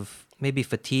kind of maybe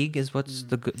fatigue is what's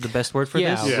the best word for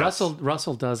Yeah, this. Yes.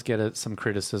 Russell does get some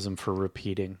criticism for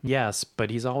repeating. Yes, but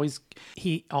he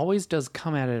always does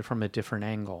come at it from a different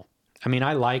angle. I mean,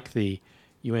 I like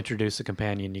you introduce a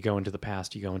companion, you go into the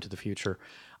past, you go into the future.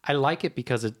 I like it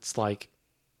because it's like,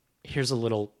 here's a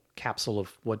little capsule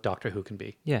of what Doctor Who can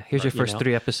be. Yeah, here's your You first know?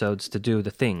 3 episodes to do the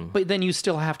thing. But then you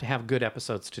still have to have good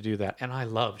episodes to do that. And I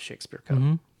love Shakespeare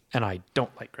Code. And I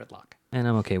don't like Gridlock. And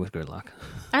I'm okay with Gridlock.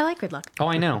 I like Gridlock. Oh,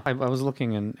 I know. I was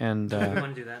looking and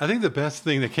I think the best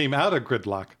thing that came out of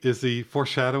Gridlock is the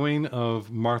foreshadowing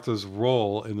of Martha's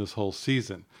role in this whole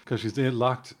season because she's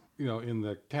locked, in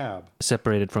the cab.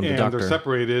 Separated from the And Doctor. they're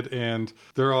separated, and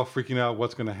they're all freaking out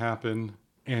what's going to happen.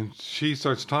 And she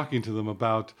starts talking to them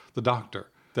about the Doctor,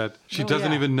 that she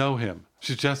doesn't even know him.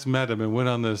 She just met him and went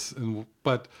on this,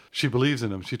 but she believes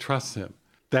in him. She trusts him.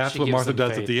 That's She what gives Martha them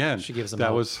does faith. at the end. She gives them that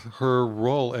hope. was her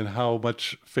role and how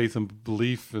much faith and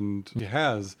belief and she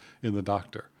has in the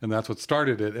Doctor. And that's what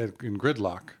started it in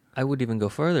Gridlock. I would even go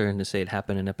further and to say it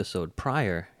happened an episode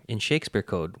prior in Shakespeare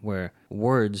Code, where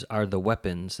words are the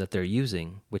weapons that they're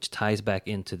using, which ties back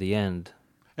into the end.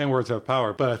 And words have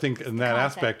power. But I think in that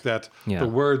aspect that Yeah. the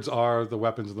words are the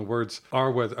weapons and the words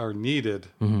are what are needed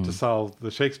to solve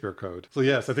the Shakespeare Code. So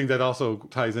yes, I think that also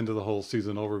ties into the whole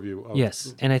season overview. Of,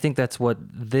 Yes, and I think that's what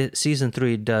the season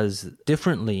 3 does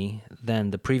differently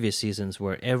than the previous seasons,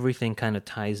 where everything kind of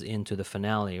ties into the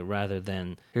finale rather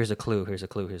than here's a clue, here's a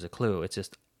clue, here's a clue. It's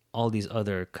just all these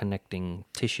other connecting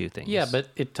tissue things. yeah, but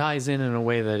it ties in a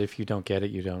way that if you don't get it,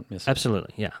 you don't miss it.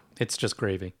 Absolutely, yeah. It's just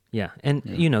gravy. Yeah, and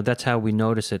that's how we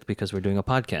notice it because we're doing a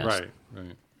podcast.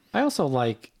 Right. I also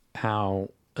like how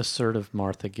assertive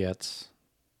Martha gets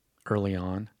early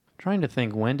on. Trying to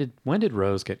think, when did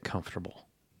Rose get comfortable?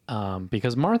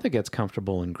 Because Martha gets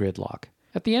comfortable in Gridlock.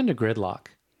 At the end of Gridlock,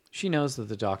 she knows that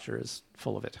the Doctor is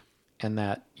full of it and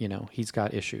that, he's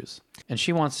got issues. And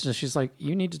she's like,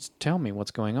 you need to tell me what's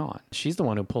going on. She's the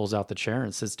one who pulls out the chair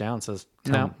and sits down and says,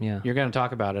 no, you're going to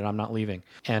talk about it. I'm not leaving.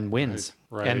 And wins.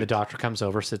 Right. And the Doctor comes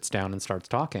over, sits down and starts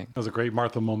talking. That was a great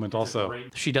Martha moment also.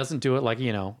 She doesn't do it like,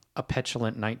 a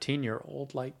petulant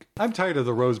 19-year-old. Like, I'm tired of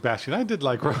the Rose bashing. I did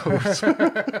like Rose. that's what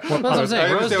I'm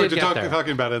saying. I Rose understand what did you're get there.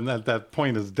 talking about, and that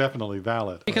point is definitely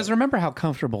valid. Because remember how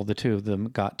comfortable the two of them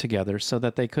got together so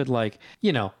that they could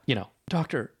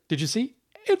Doctor, did you see?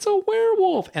 It's a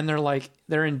werewolf. And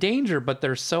they're in danger, but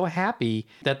they're so happy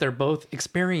that they're both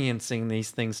experiencing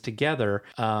these things together.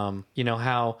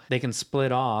 How they can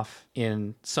split off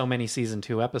in so many season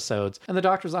 2 episodes. And the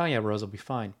Doctor's, oh yeah, Rose will be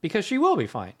fine. Because she will be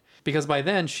fine. Because by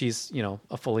then she's,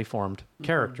 a fully formed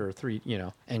character,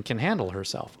 and can handle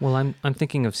herself. Well, I'm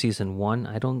thinking of season 1.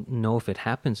 I don't know if it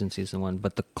happens in season 1,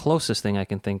 but the closest thing I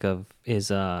can think of is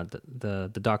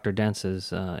the Dr.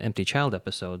 Dance's Empty Child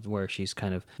episode, where she's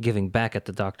kind of giving back at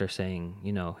the Doctor, saying,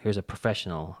 here's a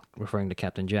professional, referring to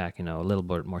Captain Jack, a little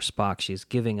bit more Spock. She's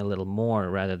giving a little more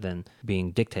rather than being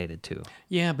dictated to.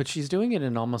 Yeah, but she's doing it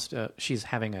in almost, she's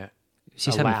having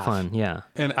She's a having laugh. fun, yeah.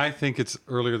 And I think it's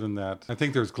earlier than that. I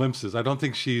think there's glimpses. I don't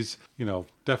think she's,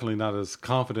 definitely not as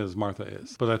confident as Martha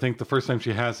is. But I think the first time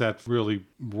she has that really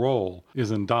role is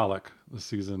in Dalek, the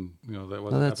season, that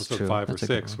was that's episode true. 5 That's or a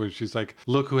good 6, one. where she's like,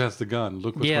 look who has the gun.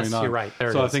 Look what's Yes, going on. you're right. There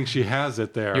it so I is. think she has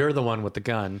it there. You're the one with the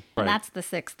gun. And that's the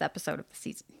 6th episode of the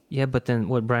season. Yeah, but then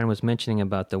what Brian was mentioning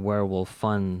about the werewolf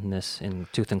funness in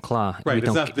Tooth and Claw. Right, we it's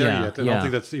don't- not there yet. I yeah. don't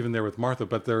think that's even there with Martha,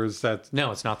 but there is that.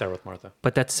 No, it's not there with Martha.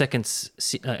 But that second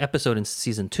episode in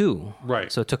season 2.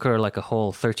 Right. So it took her like a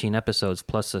whole 13 episodes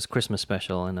plus a Christmas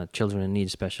special and a Children in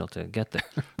Need special to get there.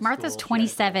 Martha's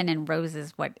 27 and Rose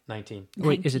is what? 19.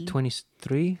 Wait, is it 19?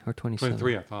 23 or 27?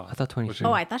 23, I thought. I thought 20. Was she-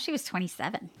 Oh, I thought she was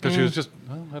 27. Because she was just,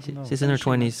 I don't know. She's in her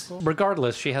 20s.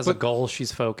 Regardless, she has a goal.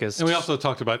 She's focused. And we also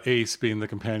talked about Ace being the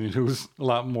companion who's a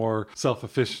lot more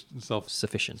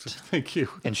Sufficient. Thank you.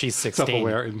 And she's 16.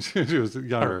 Self-aware, and she was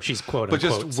younger. Or she's quote, but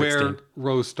just unquote, where 16.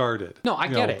 Rose started. No, I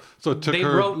get it. So it took they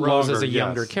her wrote Rose longer, as a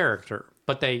younger yes. character,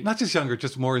 but they Not just younger,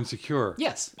 just more insecure.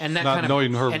 yes, and that Not kind of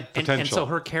knowing her and potential. so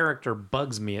her character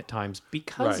bugs me at times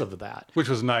because Right. of that. Which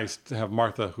was nice to have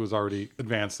Martha, who's already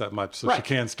advanced that much, so she Right.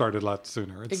 can start it a lot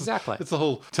sooner. Exactly. It's the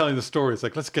whole telling the story. It's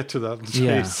like, let's get to the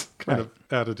Yeah. chase kind of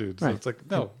attitude. So Right. it's like,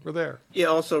 no, we're there. Yeah,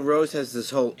 also, Rose has this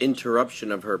whole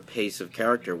interruption of her pace of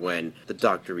character when the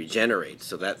Doctor regenerates,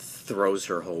 so that throws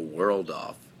her whole world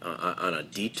off. on a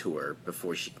detour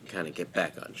before she can kind of get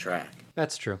back on track.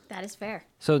 That's true. That is fair.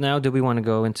 So now, do we want to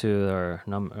go into our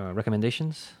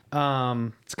recommendations?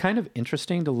 It's kind of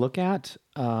interesting to look at.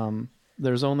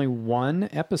 There's only one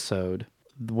episode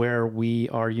where we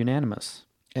are unanimous.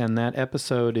 And that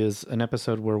episode is an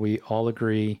episode where we all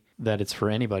agree that it's for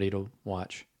anybody to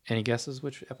watch. Any guesses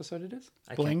which episode it is?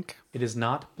 Blink. It is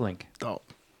not Blink. Oh.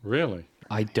 Really?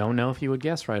 I don't know if you would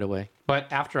guess right away. But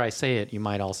after I say it, you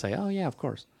might all say, oh, yeah, of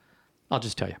course. I'll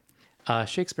just tell you.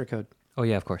 Shakespeare Code. Oh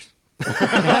yeah, of course.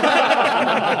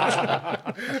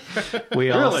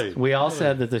 We all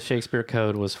said that the Shakespeare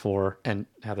Code was for, and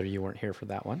Heather, you weren't here for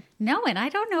that one, No, and I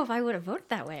don't know if I would have voted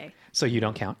that way. so you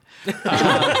don't count.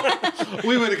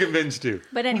 We would have convinced you.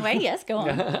 But anyway, yes, go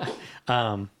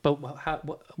on. But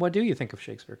what do you think of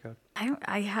Shakespeare Code?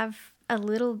 I have a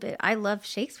little bit. I love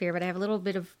Shakespeare, but I have a little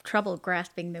bit of trouble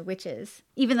grasping the witches,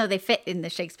 even though they fit in the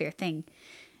Shakespeare thing.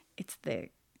 It's the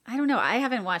I don't know. I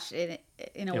haven't watched it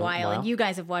in a while, and you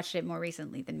guys have watched it more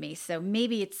recently than me, so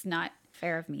maybe it's not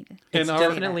fair of me to. It's our-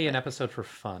 definitely an episode for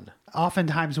fun.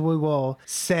 Oftentimes we will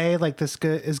say like this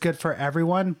is good for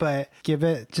everyone, but give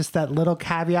it just that little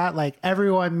caveat. Like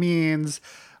everyone means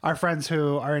our friends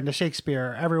who are into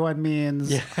Shakespeare. Everyone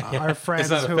means our friends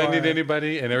It's not who offending are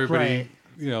anybody, and everybody,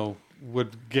 Right.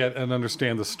 Would get and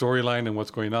understand the storyline and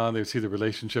what's going on. They see the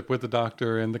relationship with the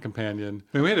Doctor and the companion.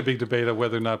 I mean, we had a big debate of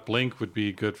whether or not Blink would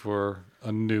be good for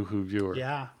a new Who viewer.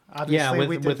 Yeah. Obviously, Yeah,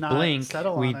 we did with not Blink,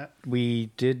 settle we on it.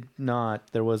 we did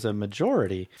not. There was a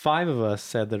majority. 5 of us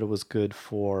said that it was good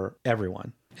for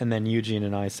everyone, and then Eugene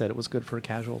and I said it was good for a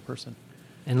casual person.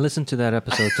 And listen to that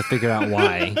episode to figure out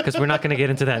why, because we're not going to get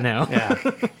into that now. Yeah,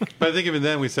 But I think even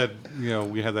then we said,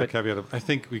 we had that caveat of, I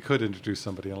think we could introduce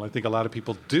somebody. And I think a lot of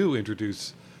people do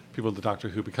introduce people to Doctor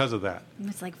Who because of that.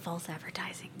 It's like false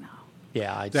advertising, though.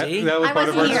 yeah. I'd That, say that was I part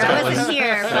of our wasn't here. I discussion. wasn't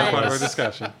here, That was part of but our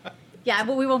discussion. yeah,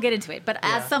 but we won't get into it. But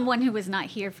as someone who was not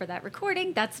here for that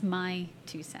recording, that's my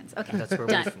 2 cents. Okay, That's where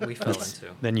done. we fell into.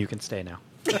 then you can stay now.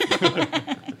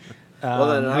 Well,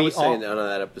 then I we was all- saying on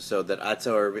that episode that that's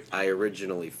how I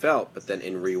originally felt, but then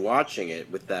in rewatching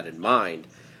it with that in mind,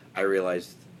 I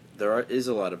realized is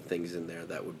a lot of things in there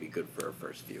that would be good for a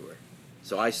first viewer.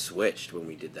 So I switched when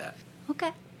we did that.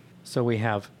 Okay. So we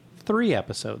have 3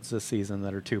 episodes this season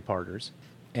that are 2-parters,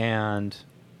 and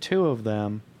 2 of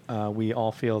them we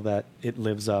all feel that it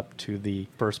lives up to the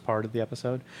first part of the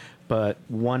episode, but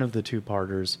one of the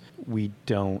 2-parters we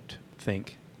don't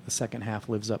think the second half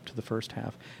lives up to the first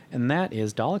half, and that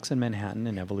is Daleks in Manhattan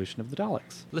and Evolution of the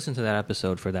Daleks. Listen to that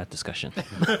episode for that discussion.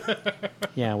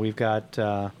 Yeah, we've got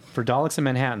for Daleks in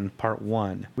Manhattan Part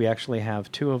 1. We actually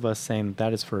have 2 of us saying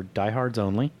that is for diehards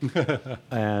only,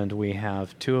 and we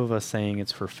have 2 of us saying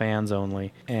it's for fans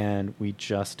only, and we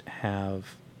just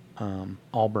have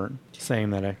Auburn saying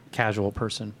that a casual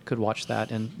person could watch that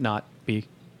and not be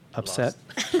upset.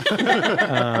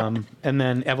 And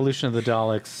then Evolution of the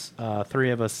Daleks, 3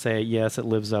 of us say yes, it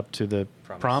lives up to the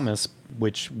promise,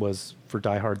 which was for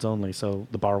diehards only, so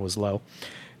the bar was low.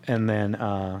 And then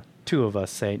 2 of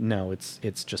us say no, it's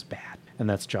just bad, and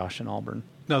that's Josh and Auburn.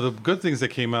 Now, the good things that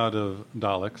came out of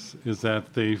Daleks is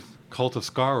that the Cult of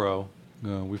Skaro,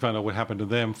 we found out what happened to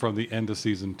them from the end of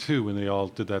season 2 when they all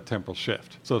did that temporal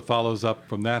shift. So it follows up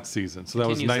from that season. So that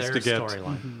was Continues nice to their get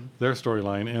storyline. their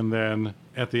storyline. And then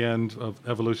at the end of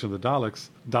Evolution of the Daleks,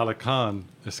 Dalek Khan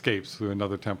escapes through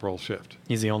another temporal shift.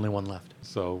 He's the only one left.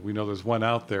 So we know there's one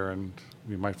out there, and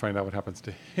we might find out what happens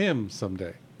to him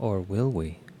someday. Or will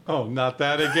we? Oh, not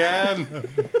that again!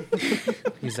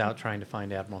 He's out trying to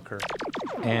find Admiral Kirk.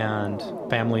 And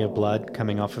Family of Blood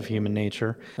coming off of Human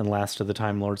Nature, and Last of the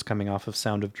Time Lords coming off of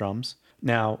Sound of Drums.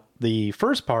 Now, the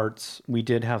first parts we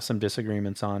did have some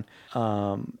disagreements on.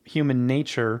 Human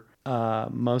Nature,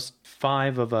 most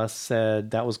 5 of us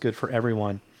said that was good for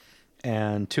everyone.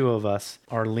 And 2 of us,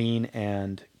 Arlene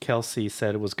and Kelsey,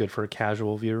 said it was good for a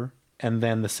casual viewer. And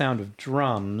then The Sound of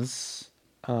Drums,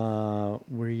 4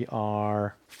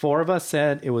 of us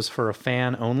said it was for a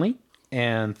fan only,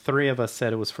 and 3 of us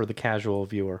said it was for the casual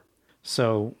viewer.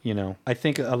 So, I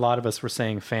think a lot of us were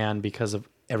saying fan because of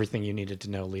everything you needed to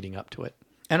know leading up to it.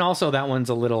 And also that one's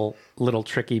a little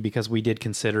tricky because we did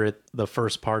consider it the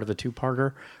first part of a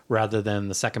 2-parter rather than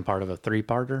the second part of a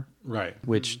 3-parter, Right.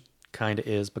 which kind of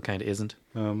is, but kind of isn't.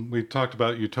 We talked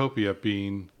about Utopia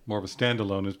being more of a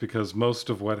standalone is because most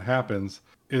of what happens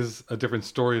is a different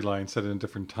storyline set in a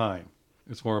different time.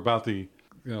 It's more about the,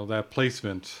 that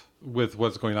placement with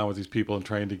what's going on with these people and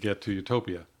trying to get to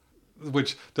Utopia,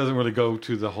 which doesn't really go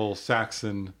to the whole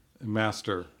Saxon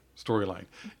master storyline.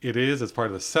 It is as part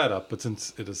of the setup, but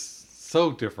since it is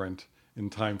so different in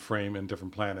time frame and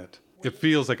different planet, it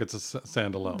feels like it's a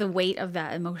standalone. The weight of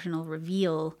that emotional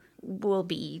reveal will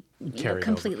be Carried over,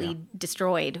 completely yeah.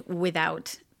 destroyed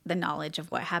without the knowledge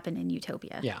of what happened in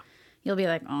Utopia. Yeah. You'll be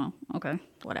like, oh, okay,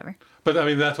 whatever. But I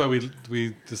mean, that's why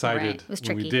we decided Right. It was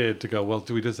when we tricky. did to go, well,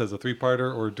 do we do this as a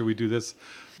 3-parter or do we do this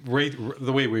rate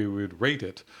the way we would rate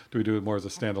it? Do we do it more as a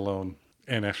standalone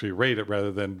and actually rate it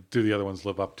rather than do the other ones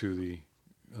live up to the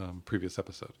previous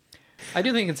episode? I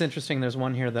do think it's interesting. There's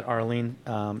one here that Arlene,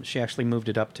 she actually moved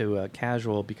it up to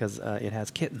casual because it has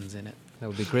kittens in it. That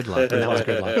would be Gridlock. And that was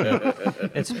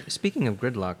Gridlock. It's speaking of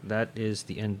Gridlock, that is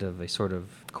the end of a sort of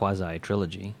quasi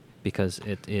trilogy because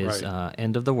it is Right.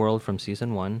 End of the World from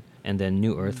season 1, and then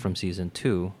New Earth from season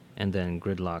 2, and then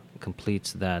Gridlock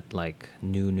completes that like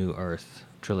New Earth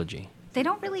trilogy. They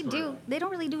don't really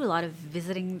do a lot of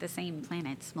visiting the same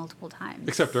planets multiple times.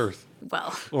 Except Earth.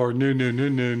 Well, Or new.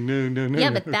 yeah,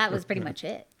 but that was pretty much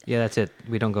it. Yeah, that's it.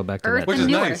 We don't go back to Earth that. Which and is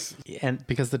New nice. Earth. And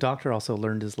because the doctor also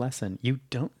learned his lesson, you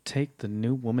don't take the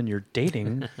new woman you're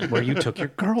dating where you took your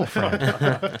girlfriend.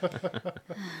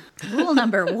 Rule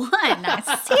number 1.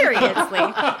 Seriously.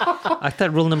 I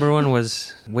thought rule number 1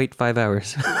 was wait 5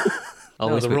 hours. No,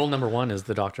 Always the wait. rule number 1 is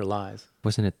the doctor lies.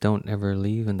 Wasn't it don't ever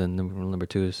leave? And then rule number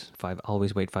 2 is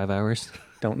always wait 5 hours.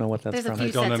 Don't know what that's There's a from.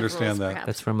 few don't sets understand of rules, that. perhaps.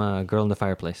 That's from Girl in the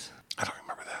Fireplace. I don't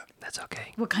remember that. That's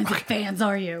okay. What kinds of fans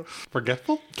are you?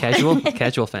 Forgetful?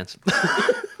 Casual fence.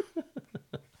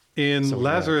 In So, yeah.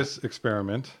 Lazarus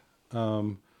Experiment,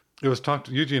 it was talked.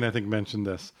 Eugene, I think, mentioned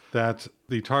this that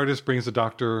the TARDIS brings the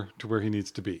Doctor to where he needs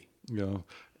to be.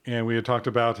 And we had talked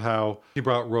about how he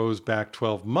brought Rose back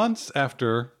 12 months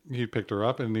after he picked her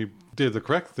up, and he did the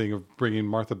correct thing of bringing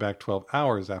Martha back 12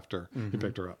 hours after he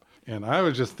picked her up. And I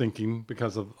was just thinking,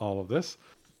 because of all of this,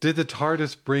 did the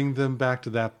TARDIS bring them back to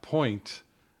that point?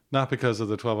 Not because of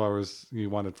the 12 hours you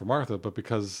wanted for Martha, but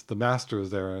because the Master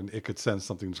is there and it could sense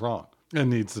something's wrong and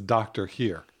needs the Doctor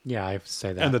here. Yeah, I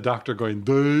say that. And the Doctor going,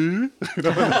 duh. And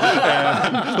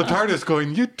the TARDIS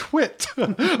going, you twit.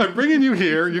 I'm bringing you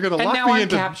here. You're going to lock me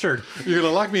into captured. You're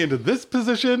going to lock me into this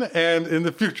position and in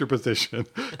the future position.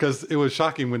 Because it was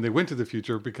shocking when they went to the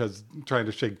future because trying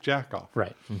to shake Jack off.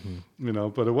 Right.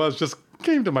 But it was just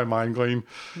came to my mind going,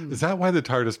 is that why the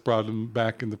TARDIS brought him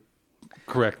back in the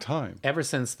correct time? Ever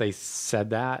since they said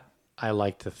that, I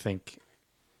like to think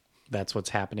that's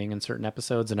what's happening in certain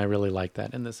episodes, and I really like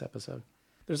that in this episode.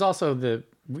 There's also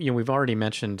we've already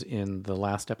mentioned in the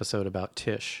last episode about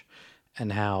Tish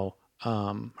and how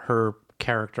her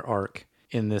character arc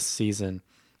in this season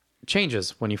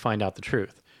changes when you find out the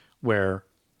truth. Where,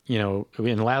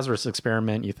 in Lazarus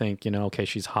Experiment, you think, okay,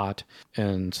 she's hot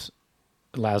and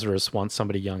Lazarus wants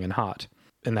somebody young and hot,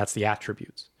 and that's the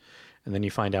attributes. And then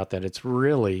you find out that it's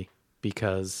really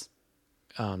because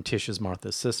Tish is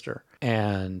Martha's sister.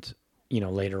 And,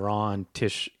 later on,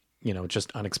 Tish,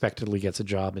 just unexpectedly gets a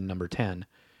job in number 10,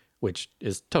 which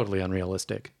is totally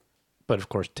unrealistic. But of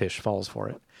course, Tish falls for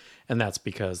it. And that's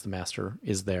because the Master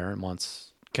is there and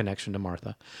wants connection to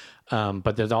Martha.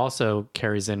 But that also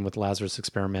carries in with Lazarus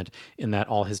Experiment in that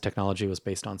all his technology was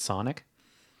based on Sonic.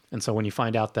 And so when you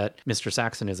find out that Mr.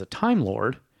 Saxon is a Time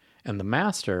Lord and the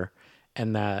Master,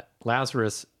 and that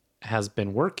Lazarus has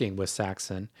been working with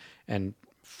Saxon and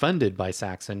funded by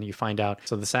Saxon, you find out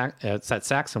that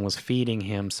Saxon was feeding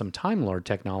him some Time Lord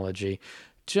technology,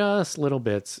 just little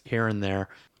bits here and there,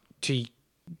 to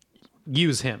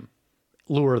use him,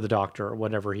 lure the Doctor or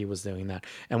whatever he was doing that.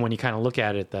 And when you kind of look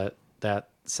at it, that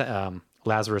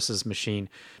Lazarus's machine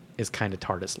is kind of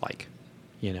TARDIS-like.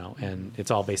 And it's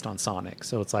all based on Sonic.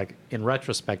 So it's like, in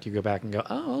retrospect, you go back and go,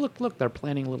 oh, look, they're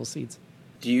planting little seeds.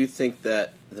 Do you think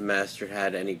that the Master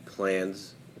had any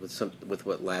plans with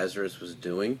what Lazarus was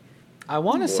doing? I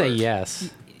want to say Or- yes.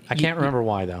 I can't remember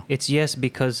why, though. It's yes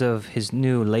because of his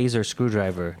new laser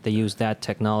screwdriver. They use that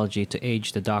technology to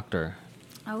age the Doctor.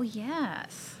 Oh,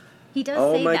 yes. He does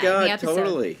Oh say my that in the God! episode.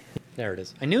 Totally. There it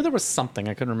is. I knew there was something.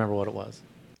 I couldn't remember what it was.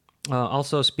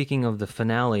 Also, speaking of the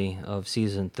finale of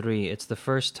season 3, it's the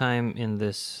first time in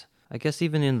this, I guess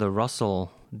even in the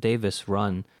Russell Davis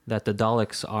run, that the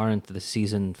Daleks aren't the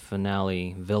season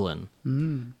finale villain.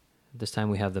 This time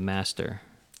we have the Master.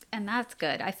 And that's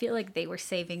good. I feel like they were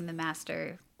saving the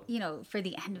Master, for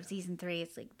the end of season 3.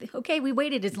 It's like, okay, we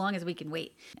waited as long as we can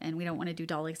wait, and we don't want to do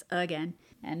Daleks again.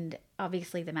 And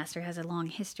obviously the Master has a long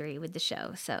history with the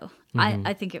show, so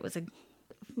I think it was a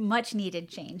much needed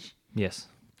change. Yes.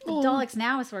 The Daleks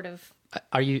now is sort of...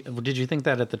 Did you think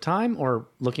that at the time or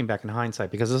looking back in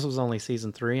hindsight? Because this was only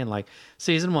season 3, and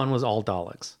season 1 was all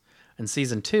Daleks, and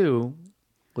season 2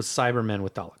 was Cybermen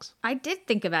with Daleks. I did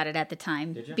think about it at the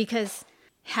time because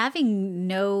having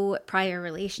no prior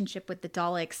relationship with the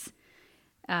Daleks,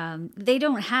 They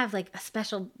don't have like a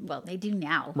special, well, they do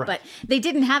now, Right. but they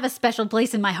didn't have a special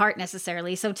place in my heart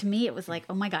necessarily. So to me, it was like,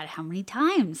 oh my God, how many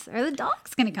times are the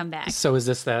Daleks going to come back? So is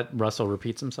this that Russell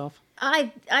repeats himself?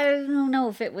 I don't know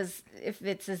if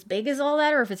it's as big as all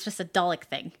that or if it's just a Dalek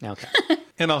thing. Okay.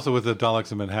 And also with the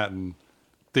Daleks in Manhattan,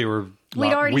 they were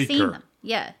We'd already weaker. seen them.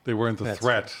 Yeah. They weren't the That's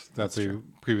threat that they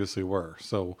previously were.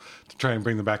 So to try and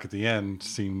bring them back at the end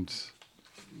seemed,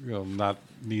 not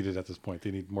needed at this point. They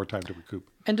need more time to recoup.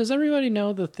 And does everybody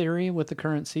know the theory with the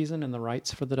current season and the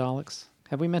rights for the Daleks?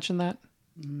 Have we mentioned that?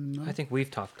 I think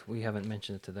we've talked. We haven't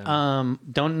mentioned it to them.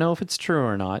 Don't know if it's true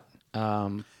or not.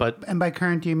 But And by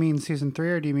current, do you mean season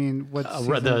 3 or do you mean what?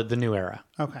 the new era.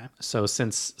 Okay. So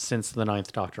since the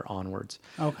Ninth Doctor onwards.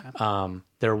 Okay.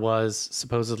 There was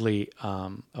supposedly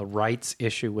a rights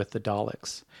issue with the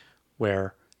Daleks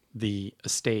where the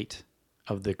estate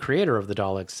of the creator of the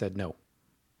Daleks said no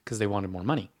because they wanted more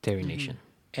money. Terry Nation.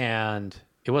 And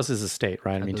it was his estate,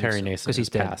 right? I mean, Terry Nason because has he's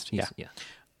dead. passed. Yeah.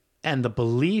 And the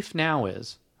belief now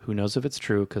is, who knows if it's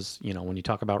true, because, when you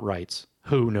talk about rights,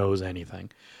 who knows anything?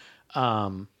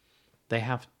 They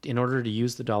have, in order to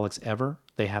use the Daleks ever,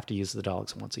 they have to use the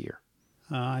Daleks once a year.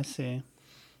 Oh, I see.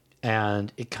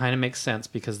 And it kind of makes sense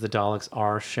because the Daleks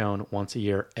are shown once a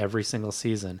year every single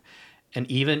season. And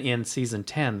even in season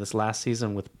 10, this last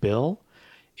season with Bill,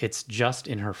 it's just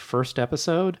in her first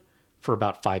episode for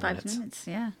about 5 5 minutes. minutes.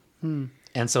 Yeah.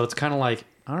 And so it's kind of like,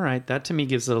 all right, that to me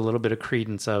gives it a little bit of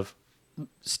credence of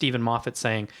Stephen Moffat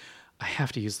saying, I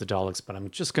have to use the Daleks, but I'm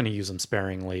just going to use them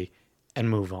sparingly and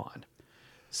move on.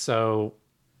 So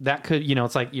that could,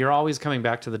 it's like you're always coming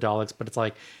back to the Daleks, but it's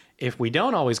like, if we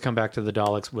don't always come back to the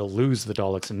Daleks, we'll lose the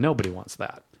Daleks, and nobody wants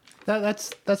that.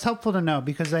 That's helpful to know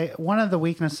because one of the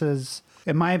weaknesses,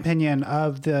 in my opinion,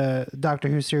 of the Doctor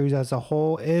Who series as a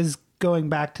whole is going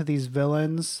back to these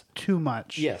villains too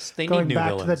much. Yes, they need going new back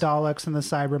to villains. the Daleks and the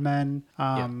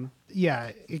Cybermen.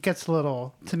 Yeah, it gets a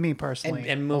little, to me personally.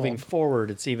 And moving old. forward,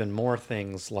 it's even more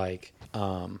things like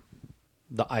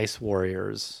the Ice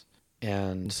Warriors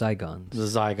and Zygons. the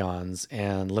Zygons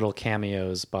and little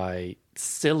cameos by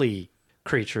silly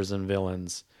creatures and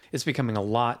villains. It's becoming a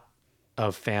lot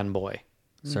of fanboy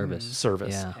Service.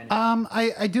 Yeah.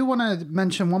 I do want to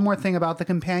mention one more thing about the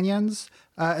companions,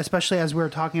 especially as we were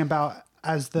talking about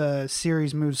as the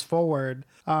series moves forward.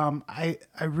 I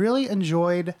really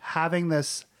enjoyed having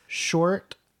this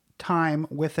short time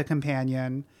with the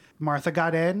companion. Martha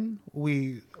got in.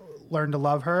 We learned to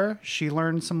love her. She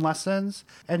learned some lessons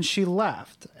and she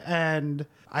left. And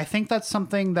I think that's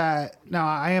something that now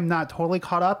I am not totally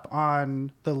caught up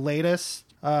on the latest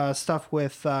stuff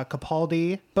with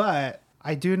Capaldi, but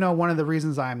I do know one of the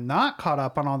reasons I'm not caught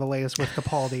up on all the latest with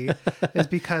Capaldi is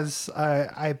because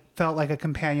I felt like a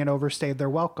companion overstayed their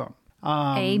welcome.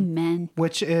 Amen.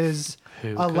 Which is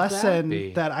Who a could that lesson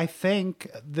be? that I think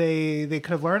they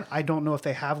could have learned. I don't know if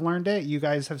they have learned it. You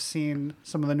guys have seen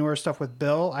some of the newer stuff with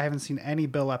Bill. I haven't seen any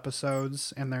Bill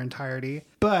episodes in their entirety,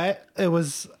 but it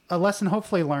was a lesson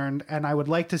hopefully learned, and I would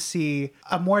like to see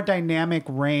a more dynamic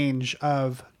range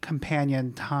of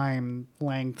companion time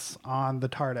lengths on the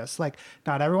TARDIS. Like,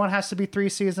 not everyone has to be 3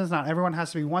 seasons, not everyone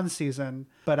has to be 1 season,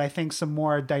 but I think some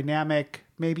more dynamic,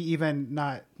 maybe even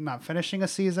not finishing a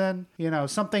season,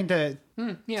 something to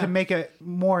make it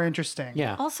more interesting.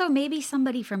 Yeah. Also, maybe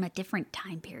somebody from a different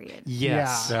time period.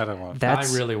 Yes. Yeah. That I want.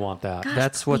 That's- I really want that.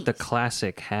 That's what the please.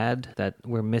 classic had that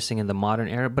we're missing in the modern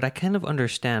era, but I kind of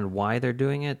understand why they're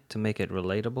doing it to make it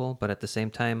relatable. But at the same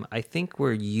time, I think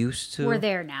we're used to. We're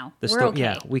there now. The We're okay.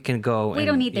 Yeah, we can go. We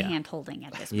don't need the hand holding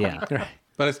at this point. Yeah.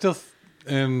 But I still,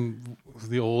 in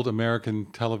the old American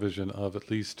television of at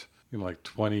least, like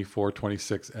 24,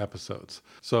 26 episodes.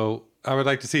 So I would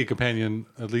like to see a companion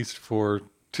at least for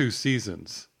 2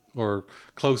 seasons or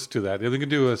close to that. They can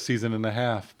do a season and a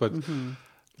half, but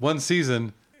 1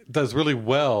 season does really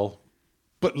well,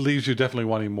 but leaves you definitely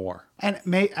wanting more. And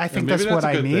I think And that's maybe what a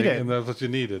I good thing, needed. and that's what you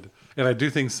needed. And I do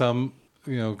think some,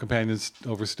 companions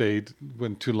overstayed,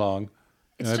 went too long.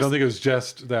 And I don't just- think it was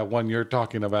just that one you're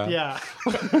talking about. Yeah.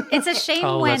 It's a shame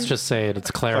Oh, when let's just say it. It's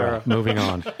Clara. Moving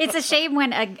on. it's a shame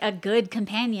when a good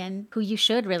companion who you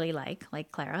should really like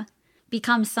Clara,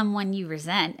 becomes someone you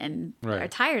resent and Right. are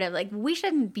tired of. Like, we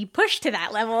shouldn't be pushed to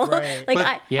that level. Right. Like, But-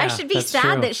 I Yeah, should be that's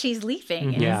sad true. that she's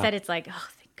leaving, and Yeah. instead it's like, oh,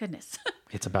 thank goodness.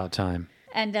 It's about time.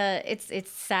 And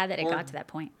it's sad that it got to that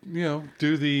point.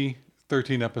 Do the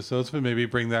 13 episodes, but maybe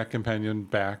bring that companion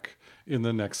back in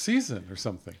the next season or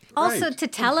something. Also, Right. to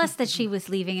tell us that she was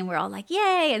leaving, and we're all like,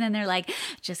 "Yay!" And then they're like,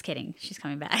 "Just kidding, she's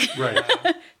coming back." Right.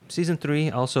 Season 3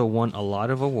 also won a lot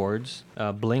of awards.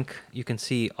 Blink, you can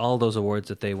see all those awards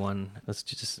that they won. Let's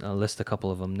just list a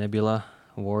couple of them. Nebula,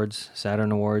 awards,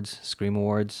 Saturn Awards, Scream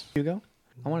Awards. Hugo?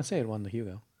 I want to say it won the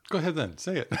Hugo. Go ahead then,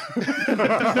 say it.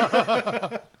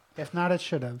 If not, it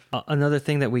should have. Another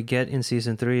thing that we get in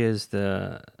season 3 is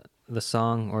the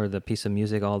song or the piece of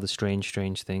music, All the Strange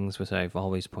Things, which I've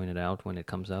always pointed out when it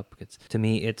comes up. To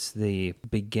me, it's the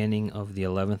beginning of the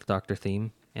 11th Doctor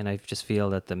theme, and I just feel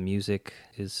that the music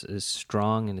is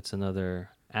strong, and it's another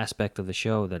aspect of the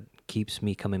show that keeps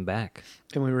me coming back.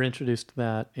 And we were introduced to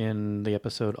that in the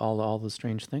episode All the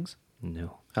Strange Things?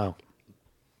 No. Oh.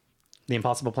 The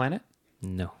Impossible Planet?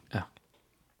 No. Oh.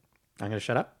 I'm going to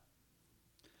shut up.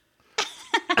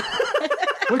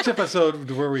 Which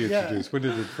episode were we introduced? When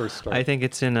did it first start? I think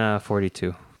it's in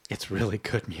 42. It's really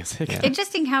good music. Yeah.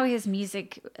 Interesting how his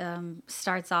music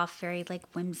starts off very like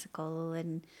whimsical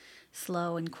and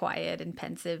slow and quiet and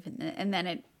pensive, and then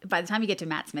it by the time you get to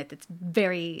Matt Smith, it's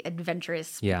very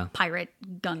adventurous, pirate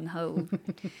gung ho,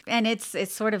 and it's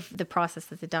sort of the process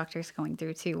that the Doctor's going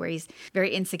through too, where he's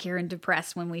very insecure and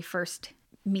depressed when we first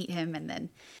meet him, and then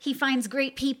he finds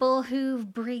great people who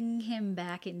bring him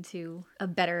back into a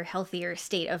better, healthier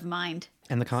state of mind.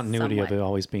 And the continuity somewhat. of it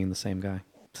always being the same guy.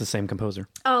 It's the same composer.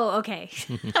 Oh, okay.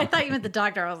 I thought you meant the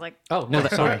Doctor. I was like, Oh, no,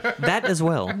 sorry. That as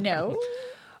well. no.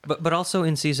 But also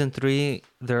in season 3,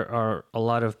 there are a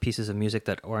lot of pieces of music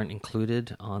that aren't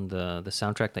included on the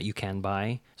soundtrack that you can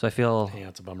buy. So I feel Yeah,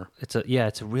 it's a bummer. it's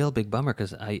a real big bummer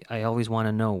because I always want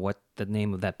to know what the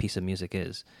name of that piece of music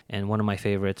is. And one of my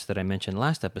favorites that I mentioned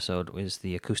last episode is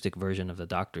the acoustic version of the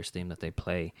Doctor's theme that they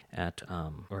play at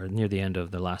or near the end of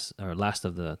the last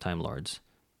of the Time Lords.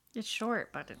 It's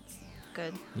short, but it's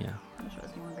good. Yeah. I wish it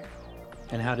was longer.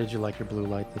 And how did you like your blue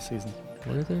light this season?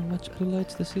 Were there much blue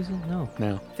lights this season? No.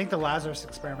 No. I think the Lazarus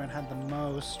Experiment had the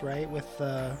most, right? With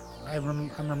the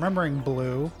I'm remembering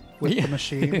blue with the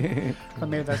machine, but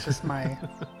maybe that's just my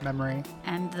memory.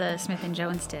 And the Smith and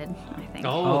Jones did, I think.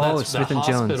 Oh, Smith and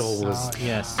Jones. was.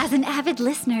 Yes. As an avid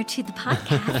listener to the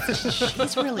podcast,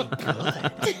 She's really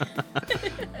good.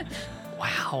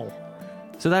 Wow.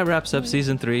 So that wraps up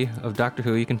season 3 of Doctor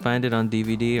Who. You can find it on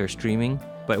DVD or streaming,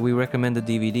 but we recommend the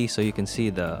DVD so you can see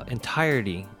the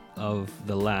entirety of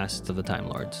the last of the Time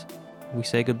Lords. We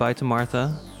say goodbye to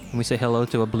Martha, and we say hello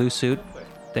to a blue suit.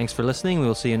 Thanks for listening. We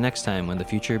will see you next time when the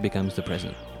future becomes the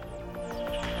present.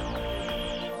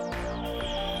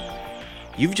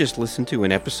 You've just listened to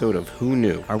an episode of Who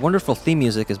Knew? Our wonderful theme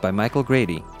music is by Michael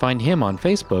Grady. Find him on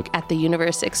Facebook. At The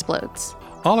Universe Explodes.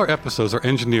 All our episodes are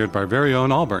engineered by our very own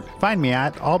Albert. Find me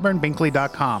at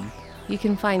alburnbinkley.com. You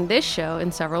can find this show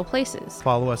in several places.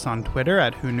 Follow us on Twitter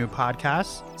at Who Knew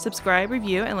Podcasts. Subscribe,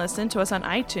 review, and listen to us on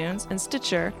iTunes and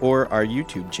Stitcher. Or our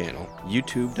YouTube channel,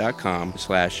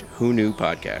 youtube.com/Who Knew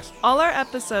Podcast. All our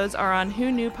episodes are on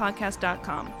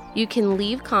whoknewpodcast.com. You can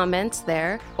leave comments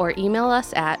there or email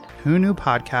us at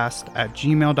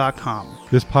whoknewpodcast@gmail.com.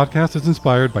 This podcast is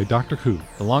inspired by Doctor Who.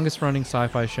 The longest running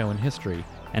sci-fi show in history.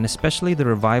 And especially the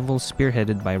revival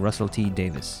spearheaded by Russell T.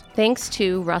 Davis. thanks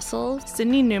to Russell,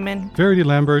 Sydney Newman. Verity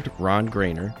Lambert. Ron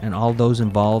Grainer. And all those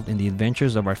involved in the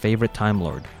adventures of our favorite Time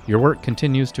Lord. Your work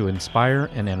continues to inspire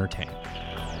and entertain.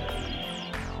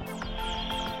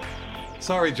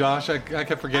 Sorry, Josh. I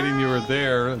kept forgetting you were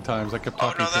there at times. I kept Oh,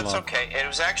 talking no, too that's long. okay. It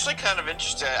was actually kind of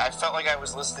interesting. I felt like I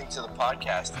was listening to the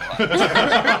podcast a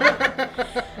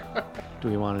lot. Do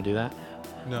we want to do that?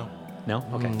 No. No?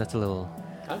 Okay. That's a little...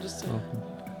 I'm just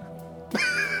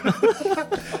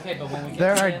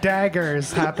There are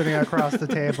daggers happening across the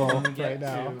table right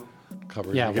now.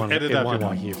 Covered. Yeah, You can one, edit in that if one you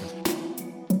want. here.